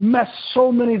have messed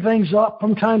so many things up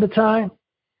from time to time.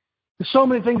 So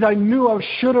many things I knew I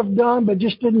should have done, but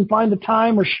just didn't find the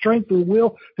time or strength or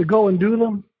will to go and do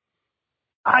them.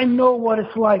 I know what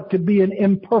it's like to be an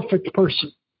imperfect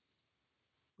person.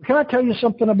 Can I tell you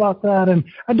something about that? And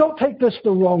don't take this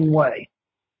the wrong way.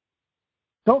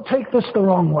 Don't take this the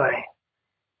wrong way.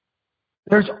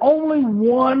 There's only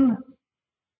one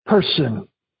person.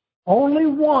 Only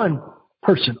one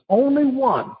person. Only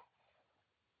one.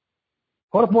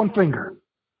 Hold up one finger.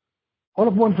 Hold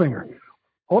up one finger.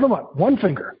 Hold them up. One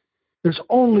finger. There's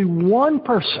only one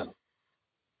person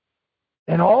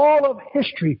in all of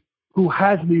history who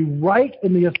has the right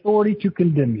and the authority to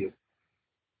condemn you.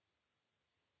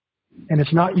 And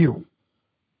it's not you.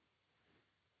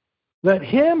 Let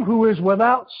him who is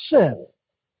without sin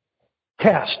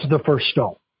cast the first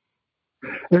stone.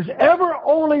 There's ever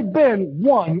only been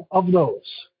one of those.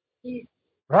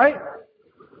 Right?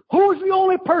 Who's the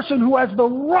only person who has the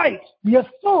right, the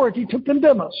authority to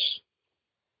condemn us?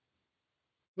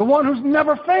 The one who's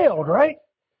never failed, right?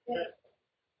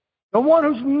 The one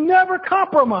who's never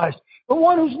compromised. The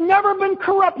one who's never been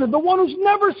corrupted. The one who's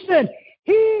never sinned.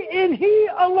 He and He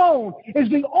alone is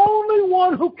the only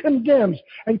one who condemns.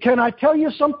 And can I tell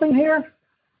you something here?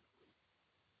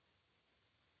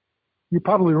 You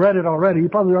probably read it already.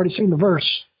 You've probably already seen the verse.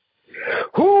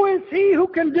 Who is He who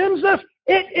condemns us?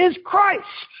 It is Christ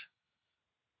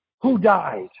who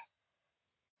died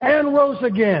and rose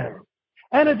again.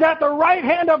 And is at the right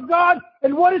hand of God.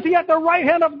 And what is He at the right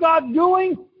hand of God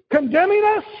doing? Condemning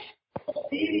us?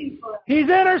 He's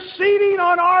interceding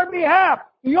on our behalf.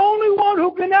 The only one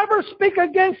who can ever speak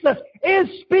against us is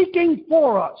speaking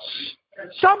for us.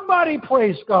 Somebody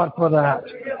praise God for that.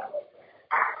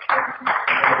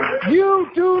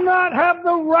 You do not have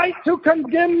the right to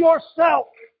condemn yourself.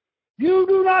 You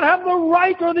do not have the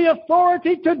right or the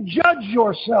authority to judge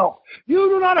yourself. You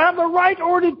do not have the right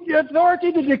or the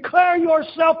authority to declare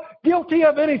yourself guilty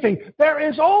of anything. There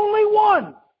is only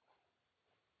one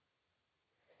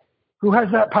who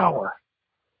has that power.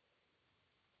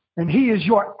 And He is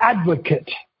your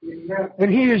advocate. And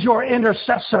He is your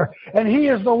intercessor. And He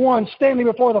is the one standing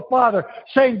before the Father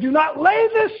saying, do not lay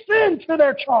this sin to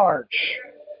their charge.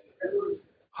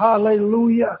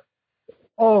 Hallelujah.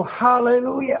 Oh,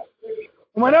 hallelujah.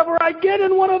 Whenever I get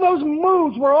in one of those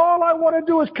moods where all I want to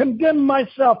do is condemn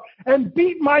myself and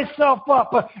beat myself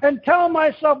up and tell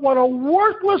myself what a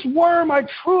worthless worm I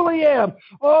truly am,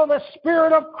 oh, the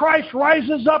Spirit of Christ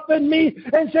rises up in me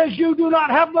and says, you do not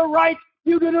have the right,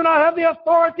 you do not have the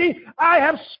authority. I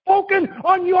have spoken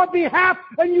on your behalf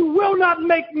and you will not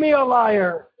make me a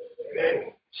liar.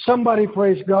 Somebody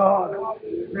praise God.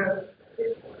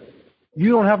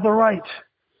 You don't have the right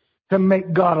to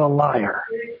make God a liar.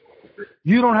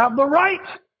 You don't have the right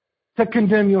to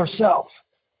condemn yourself.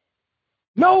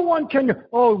 No one can.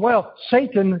 Oh, well,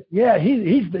 Satan, yeah,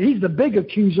 he's the big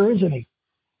accuser, isn't he?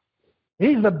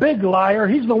 He's the big liar.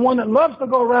 He's the one that loves to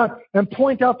go around and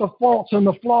point out the faults and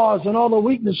the flaws and all the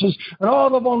weaknesses and all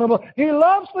the vulnerability. He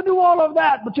loves to do all of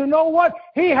that. But you know what?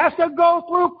 He has to go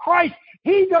through Christ.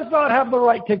 He does not have the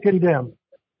right to condemn.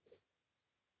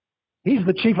 He's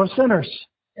the chief of sinners.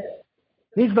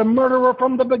 He's the murderer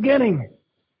from the beginning.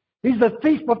 He's the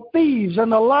thief of thieves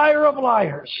and the liar of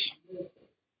liars.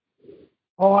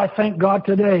 Oh, I thank God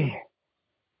today.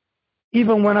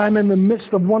 Even when I'm in the midst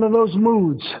of one of those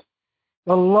moods,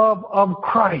 the love of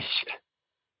Christ,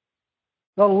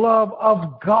 the love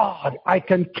of God, I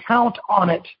can count on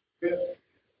it.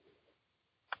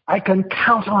 I can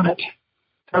count on it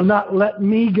to not let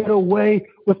me get away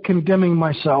with condemning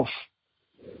myself.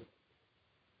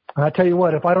 And I tell you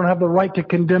what, if I don't have the right to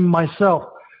condemn myself,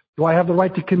 do I have the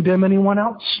right to condemn anyone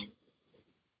else?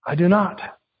 I do not.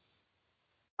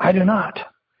 I do not.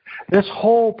 This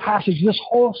whole passage, this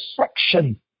whole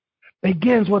section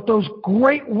begins with those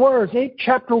great words.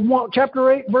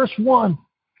 Chapter 8, verse 1.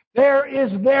 There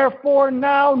is therefore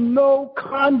now no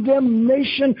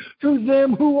condemnation to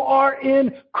them who are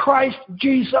in Christ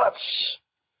Jesus.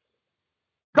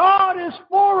 God is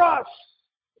for us.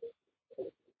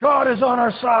 God is on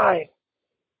our side.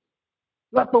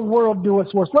 Let the world do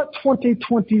its worst. Let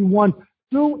 2021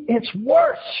 do its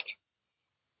worst.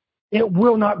 It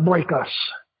will not break us.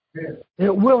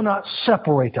 It will not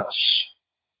separate us.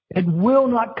 It will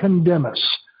not condemn us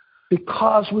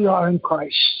because we are in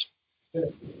Christ. Now,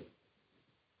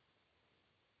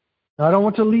 I don't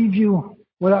want to leave you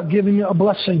without giving you a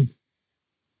blessing.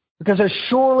 Because as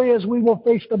surely as we will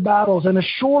face the battles and as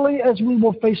surely as we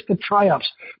will face the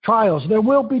trials, there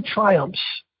will be triumphs.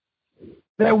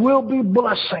 There will be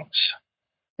blessings.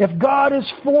 If God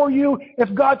is for you,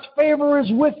 if God's favor is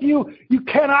with you, you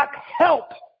cannot help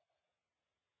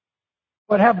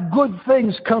but have good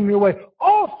things come your way.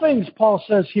 All things, Paul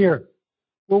says here,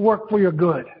 will work for your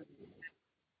good.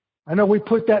 I know we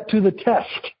put that to the test.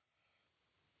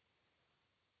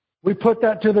 We put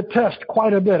that to the test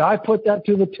quite a bit. I put that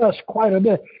to the test quite a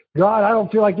bit. God, I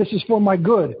don't feel like this is for my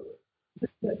good.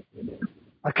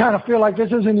 I kind of feel like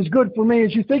this isn't as good for me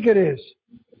as you think it is.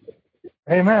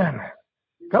 Amen.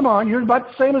 Come on, you're about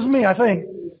the same as me, I think.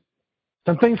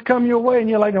 Some things come your way and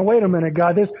you're like, no, wait a minute,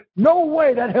 God, there's no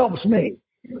way that helps me.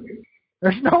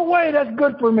 There's no way that's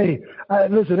good for me.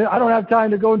 Listen, I don't have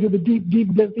time to go into the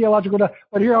deep theological,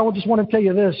 but here I just want to tell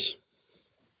you this.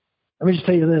 Let me just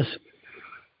tell you this.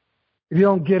 If you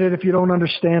don't get it, if you don't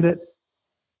understand it,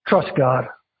 trust God.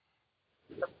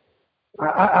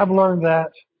 I've learned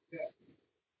that.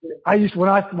 I used when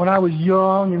I was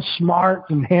young and smart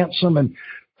and handsome and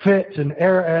fit and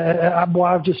I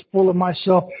was just full of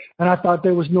myself, and I thought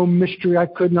there was no mystery I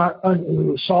could not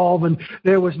solve, and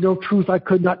there was no truth I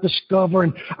could not discover,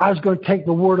 and I was going to take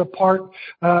the Word apart,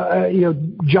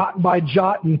 jot by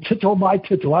jot and tittle by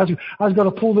tittle. I was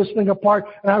going to pull this thing apart,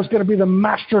 and I was going to be the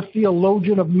master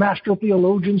theologian of master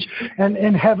theologians, and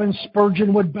in heaven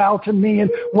Spurgeon would bow to me, and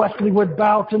Wesley would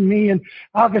bow to me, and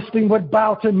Augustine would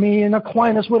bow to me, and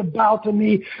Aquinas would bow to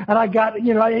me, and I got,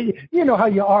 you know how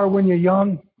you are when you're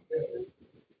young.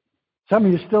 Some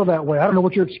of you are still that way. I don't know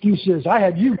what your excuse is. I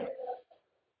had youth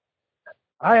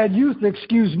to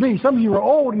excuse me. Some of you are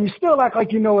old and you still act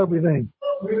like you know everything.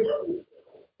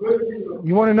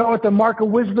 You want to know what the mark of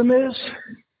wisdom is?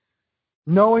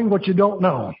 Knowing what you don't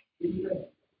know.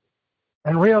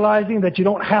 And realizing that you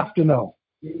don't have to know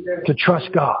to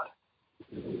trust God.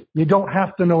 You don't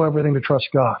have to know everything to trust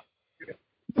God.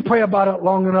 You pray about it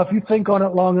long enough, you think on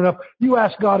it long enough, you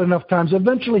ask God enough times,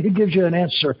 eventually He gives you an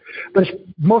answer. But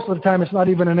most of the time it's not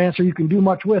even an answer you can do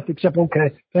much with except,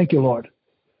 okay, thank you, Lord.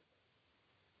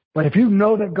 But if you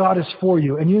know that God is for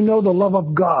you and you know the love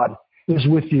of God is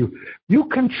with you, you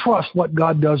can trust what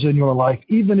God does in your life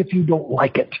even if you don't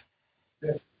like it.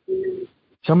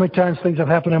 So many times things have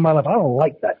happened in my life, I don't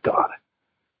like that God.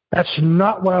 That's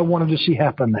not what I wanted to see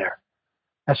happen there.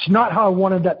 That's not how I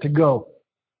wanted that to go.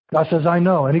 God says, I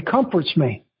know, and He comforts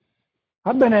me.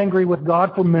 I've been angry with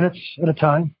God for minutes at a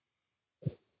time.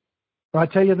 But I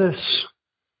tell you this,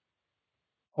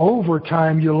 over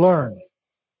time you learn.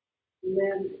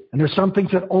 Amen. And there's some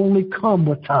things that only come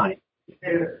with time.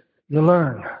 You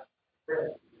learn.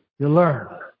 You learn.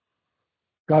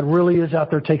 God really is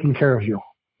out there taking care of you.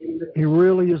 He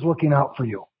really is looking out for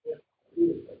you.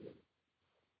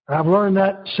 I've learned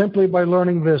that simply by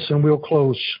learning this, and we'll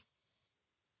close.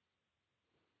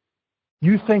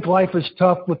 You think life is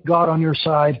tough with God on your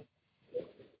side.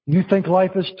 You think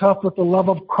life is tough with the love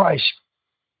of Christ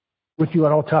with you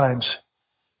at all times.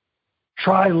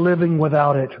 Try living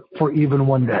without it for even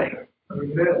one day.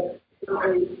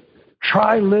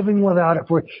 Try living without it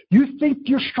for. You think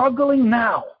you're struggling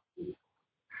now.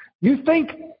 You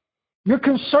think you're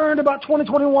concerned about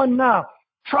 2021 now.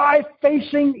 Try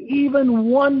facing even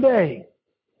one day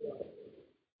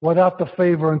without the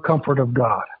favor and comfort of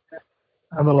God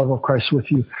and the love of Christ with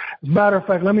you. As a matter of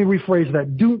fact, let me rephrase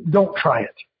that. Don't try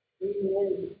it.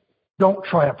 Don't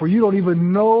try it, for you don't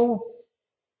even know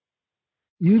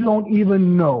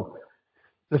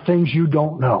the things you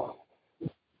don't know.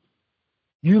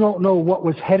 You don't know what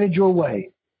was headed your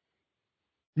way.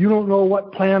 You don't know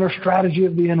what plan or strategy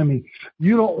of the enemy.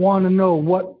 You don't want to know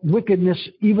what wickedness,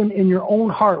 even in your own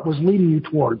heart, was leading you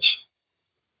towards.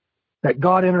 That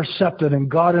God intercepted and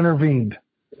God intervened.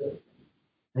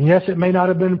 And yes, it may not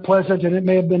have been pleasant and it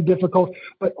may have been difficult,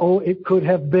 but it could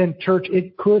have been, church,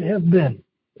 it could have been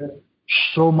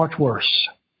so much worse.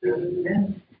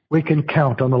 We can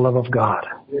count on the love of God.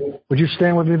 Would you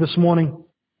stand with me this morning?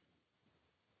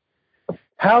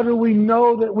 How do we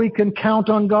know that we can count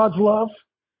on God's love?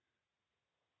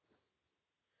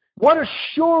 What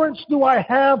assurance do I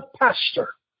have, Pastor,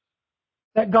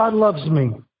 that God loves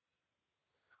me?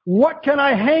 What can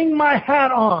I hang my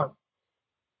hat on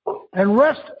and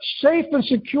rest safe and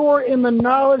secure in the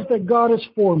knowledge that God is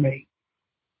for me?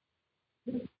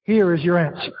 Here is your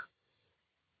answer.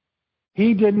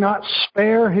 He did not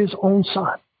spare His own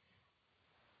Son,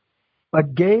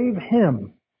 but gave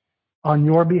Him on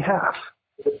your behalf.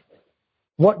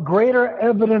 What greater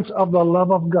evidence of the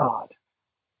love of God?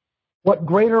 What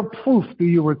greater proof do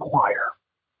you require?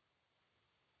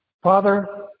 Father,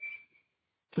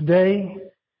 today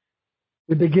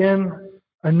we begin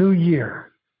a new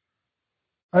year,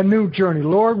 a new journey.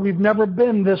 Lord, we've never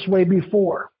been this way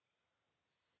before.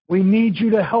 We need you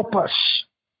to help us.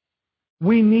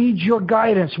 We need your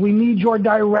guidance. We need your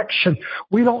direction.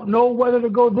 We don't know whether to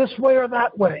go this way or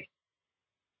that way.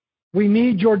 We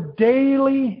need your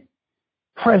daily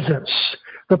presence,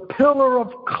 the pillar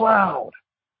of cloud,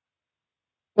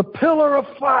 the pillar of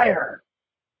fire,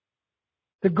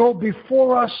 to go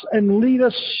before us and lead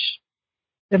us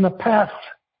in the path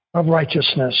of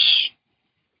righteousness.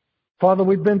 Father,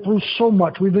 we've been through so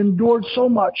much. We've endured so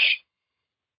much.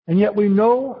 And yet we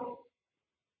know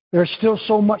there's still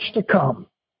so much to come.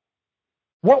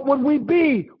 What would we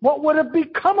be? What would have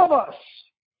become of us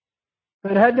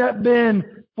if it had not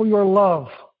been for your love,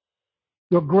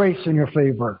 your grace, and your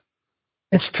favor?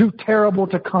 It's too terrible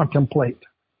to contemplate.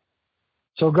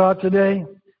 So God, today,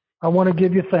 I want to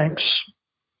give you thanks.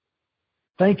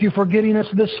 Thank you for getting us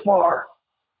this far,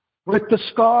 with the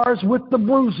scars, with the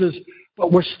bruises,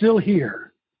 but we're still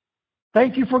here.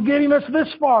 Thank you for getting us this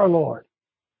far, Lord.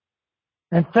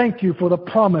 And thank you for the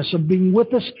promise of being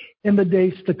with us in the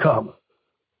days to come.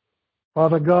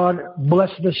 Father God,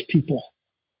 bless this people.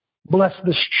 Bless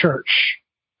this church.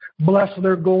 Bless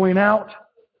their going out.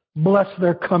 Bless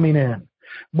their coming in.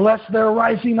 Bless their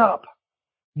rising up.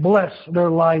 Bless their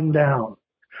lying down.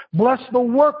 Bless the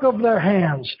work of their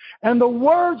hands and the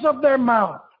words of their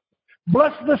mouth.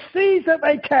 Bless the seeds that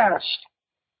they cast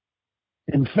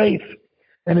in faith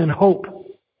and in hope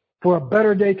for a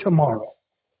better day tomorrow.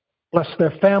 Bless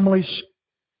their families.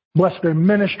 Bless their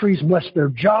ministries. Bless their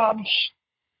jobs.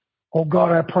 Oh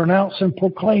God, I pronounce and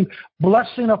proclaim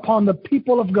blessing upon the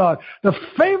people of God. The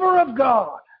favor of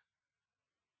God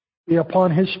be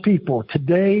upon His people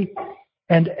today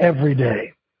and every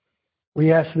day.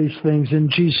 We ask these things in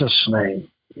Jesus' name.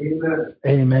 Amen.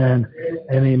 Amen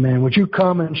and amen. Would you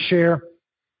come and share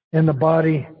in the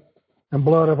body and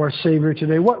blood of our Savior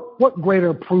today? What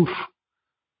greater proof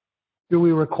do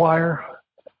we require?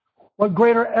 What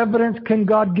greater evidence can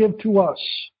God give to us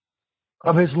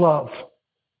of His love?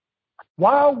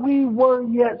 While we were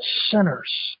yet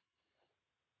sinners,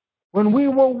 when we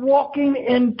were walking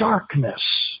in darkness,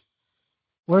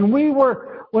 when we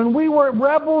were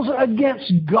rebels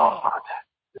against God,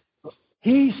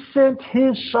 He sent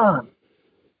His Son,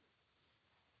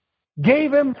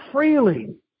 gave Him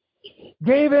freely,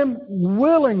 gave Him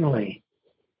willingly,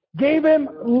 gave Him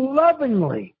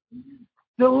lovingly,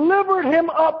 delivered Him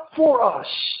up for us.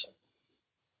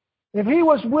 If He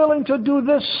was willing to do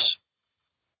this,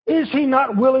 is He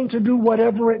not willing to do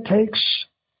whatever it takes?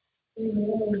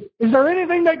 Is there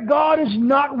anything that God is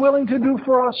not willing to do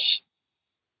for us?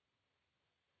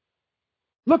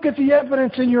 Look at the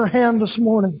evidence in your hand this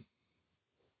morning.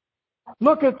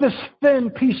 Look at this thin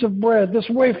piece of bread, this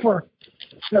wafer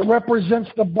that represents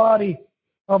the body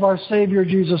of our Savior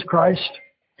Jesus Christ.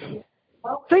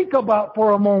 Think about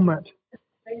for a moment.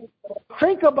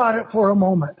 Think about it for a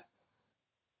moment.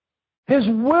 His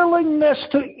willingness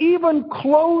to even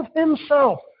clothe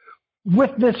Himself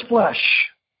with this flesh,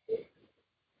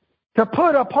 to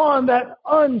put upon that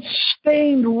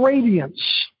unstained radiance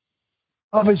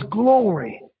of His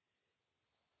glory,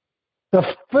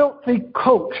 the filthy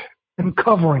coat and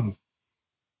covering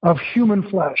of human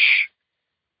flesh.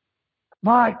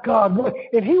 My God,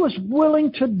 if He was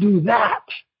willing to do that,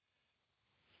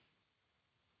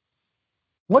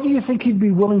 What do you think He'd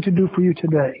be willing to do for you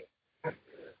today? As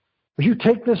you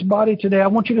take this body today, I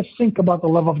want you to think about the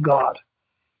love of God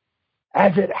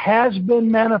as it has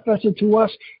been manifested to us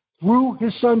through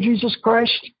His Son, Jesus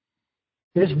Christ,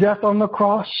 His death on the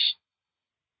cross.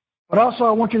 But also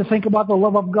I want you to think about the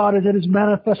love of God as it is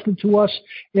manifested to us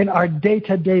in our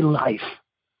day-to-day life.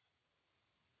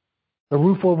 The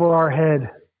roof over our head,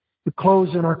 the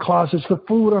clothes in our closets, the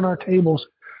food on our tables,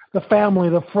 the family,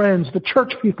 the friends, the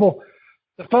church people,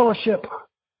 the fellowship.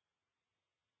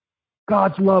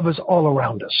 God's love is all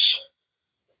around us.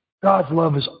 God's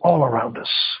love is all around us.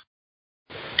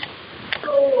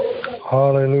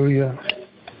 Hallelujah.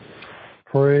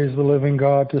 Praise the living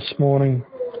God this morning.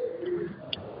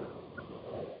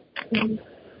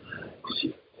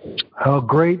 How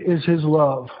great is His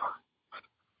love.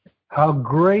 How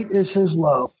great is His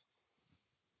love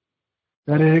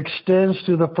that it extends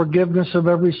to the forgiveness of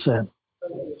every sin,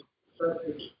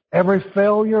 every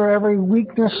failure, every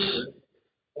weakness,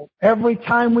 every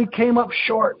time we came up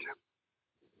short,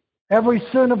 every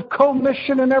sin of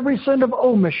commission and every sin of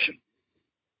omission,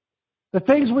 the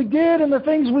things we did and the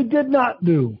things we did not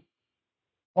do,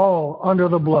 all under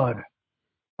the blood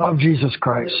of Jesus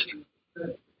Christ.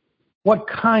 What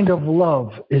kind of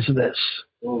love is this?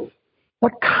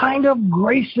 What kind of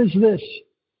grace is this?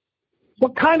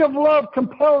 What kind of love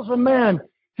compels a man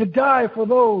to die for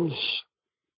those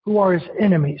who are his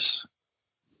enemies?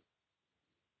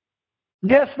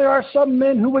 Yes, there are some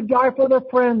men who would die for their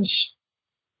friends.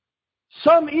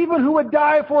 Some even who would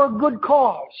die for a good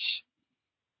cause.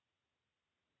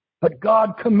 But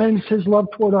God commends His love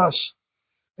toward us.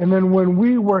 And then when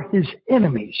we were His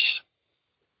enemies,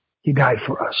 He died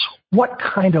for us. What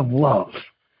kind of love?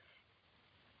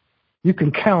 You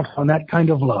can count on that kind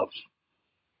of love.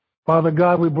 Father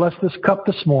God, we bless this cup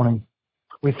this morning.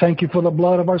 We thank You for the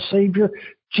blood of our Savior,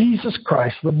 Jesus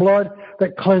Christ, the blood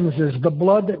that cleanses, the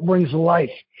blood that brings life,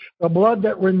 the blood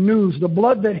that renews, the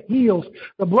blood that heals,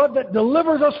 the blood that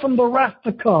delivers us from the wrath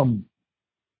to come,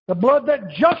 the blood that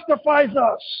justifies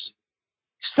us,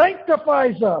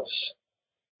 sanctifies us,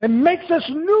 and makes us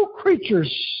new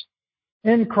creatures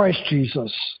in Christ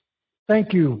Jesus.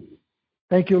 Thank You.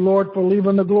 Thank You, Lord, for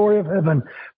leaving the glory of heaven.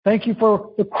 Thank You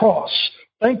for the cross.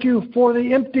 Thank You for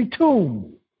the empty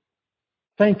tomb.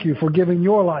 Thank You for giving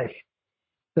Your life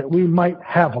that we might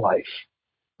have life.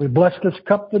 We bless this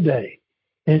cup today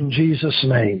in Jesus'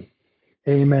 name.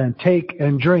 Amen. Take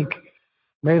and drink.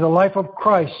 May the life of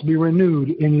Christ be renewed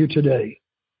in you today.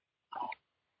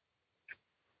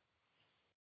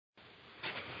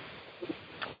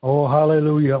 Oh,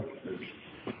 hallelujah.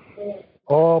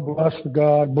 Oh, bless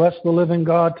God. Bless the living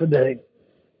God today.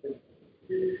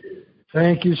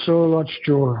 Thank You so much,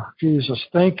 Jesus.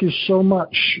 Thank You so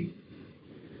much.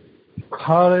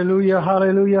 Hallelujah,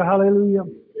 hallelujah, hallelujah.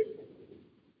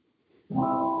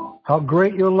 How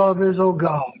great Your love is, oh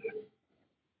God.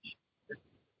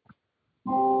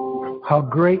 How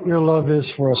great Your love is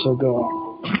for us, oh God.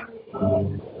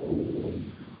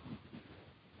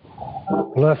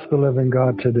 Bless the living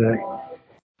God today.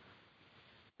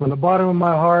 From the bottom of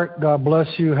my heart, God bless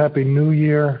you. Happy New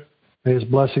Year. May His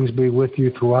blessings be with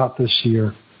you throughout this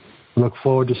year. I look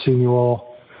forward to seeing you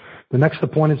all the next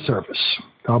appointed service.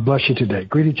 God bless you today.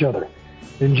 Greet each other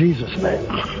in Jesus' name.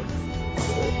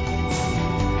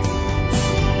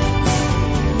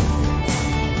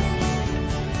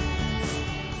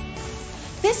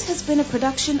 This has been a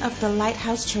production of the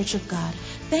Lighthouse Church of God.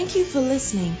 Thank you for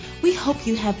listening. We hope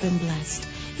you have been blessed.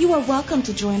 You are welcome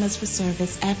to join us for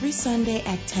service every Sunday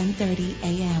at 10:30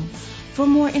 a.m. For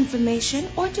more information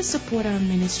or to support our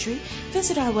ministry,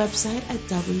 visit our website at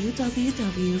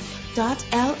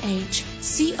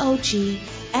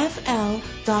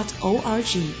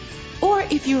www.lhcogfl.org. Or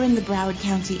if you're in the Broward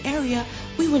County area,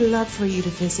 we would love for you to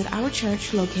visit our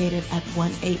church located at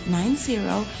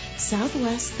 1890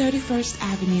 Southwest 31st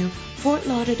Avenue, Fort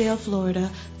Lauderdale,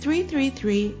 Florida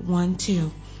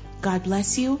 33312. God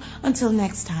bless you. Until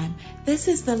next time, this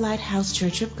is the Lighthouse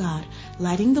Church of God,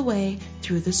 lighting the way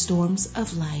through the storms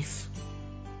of life.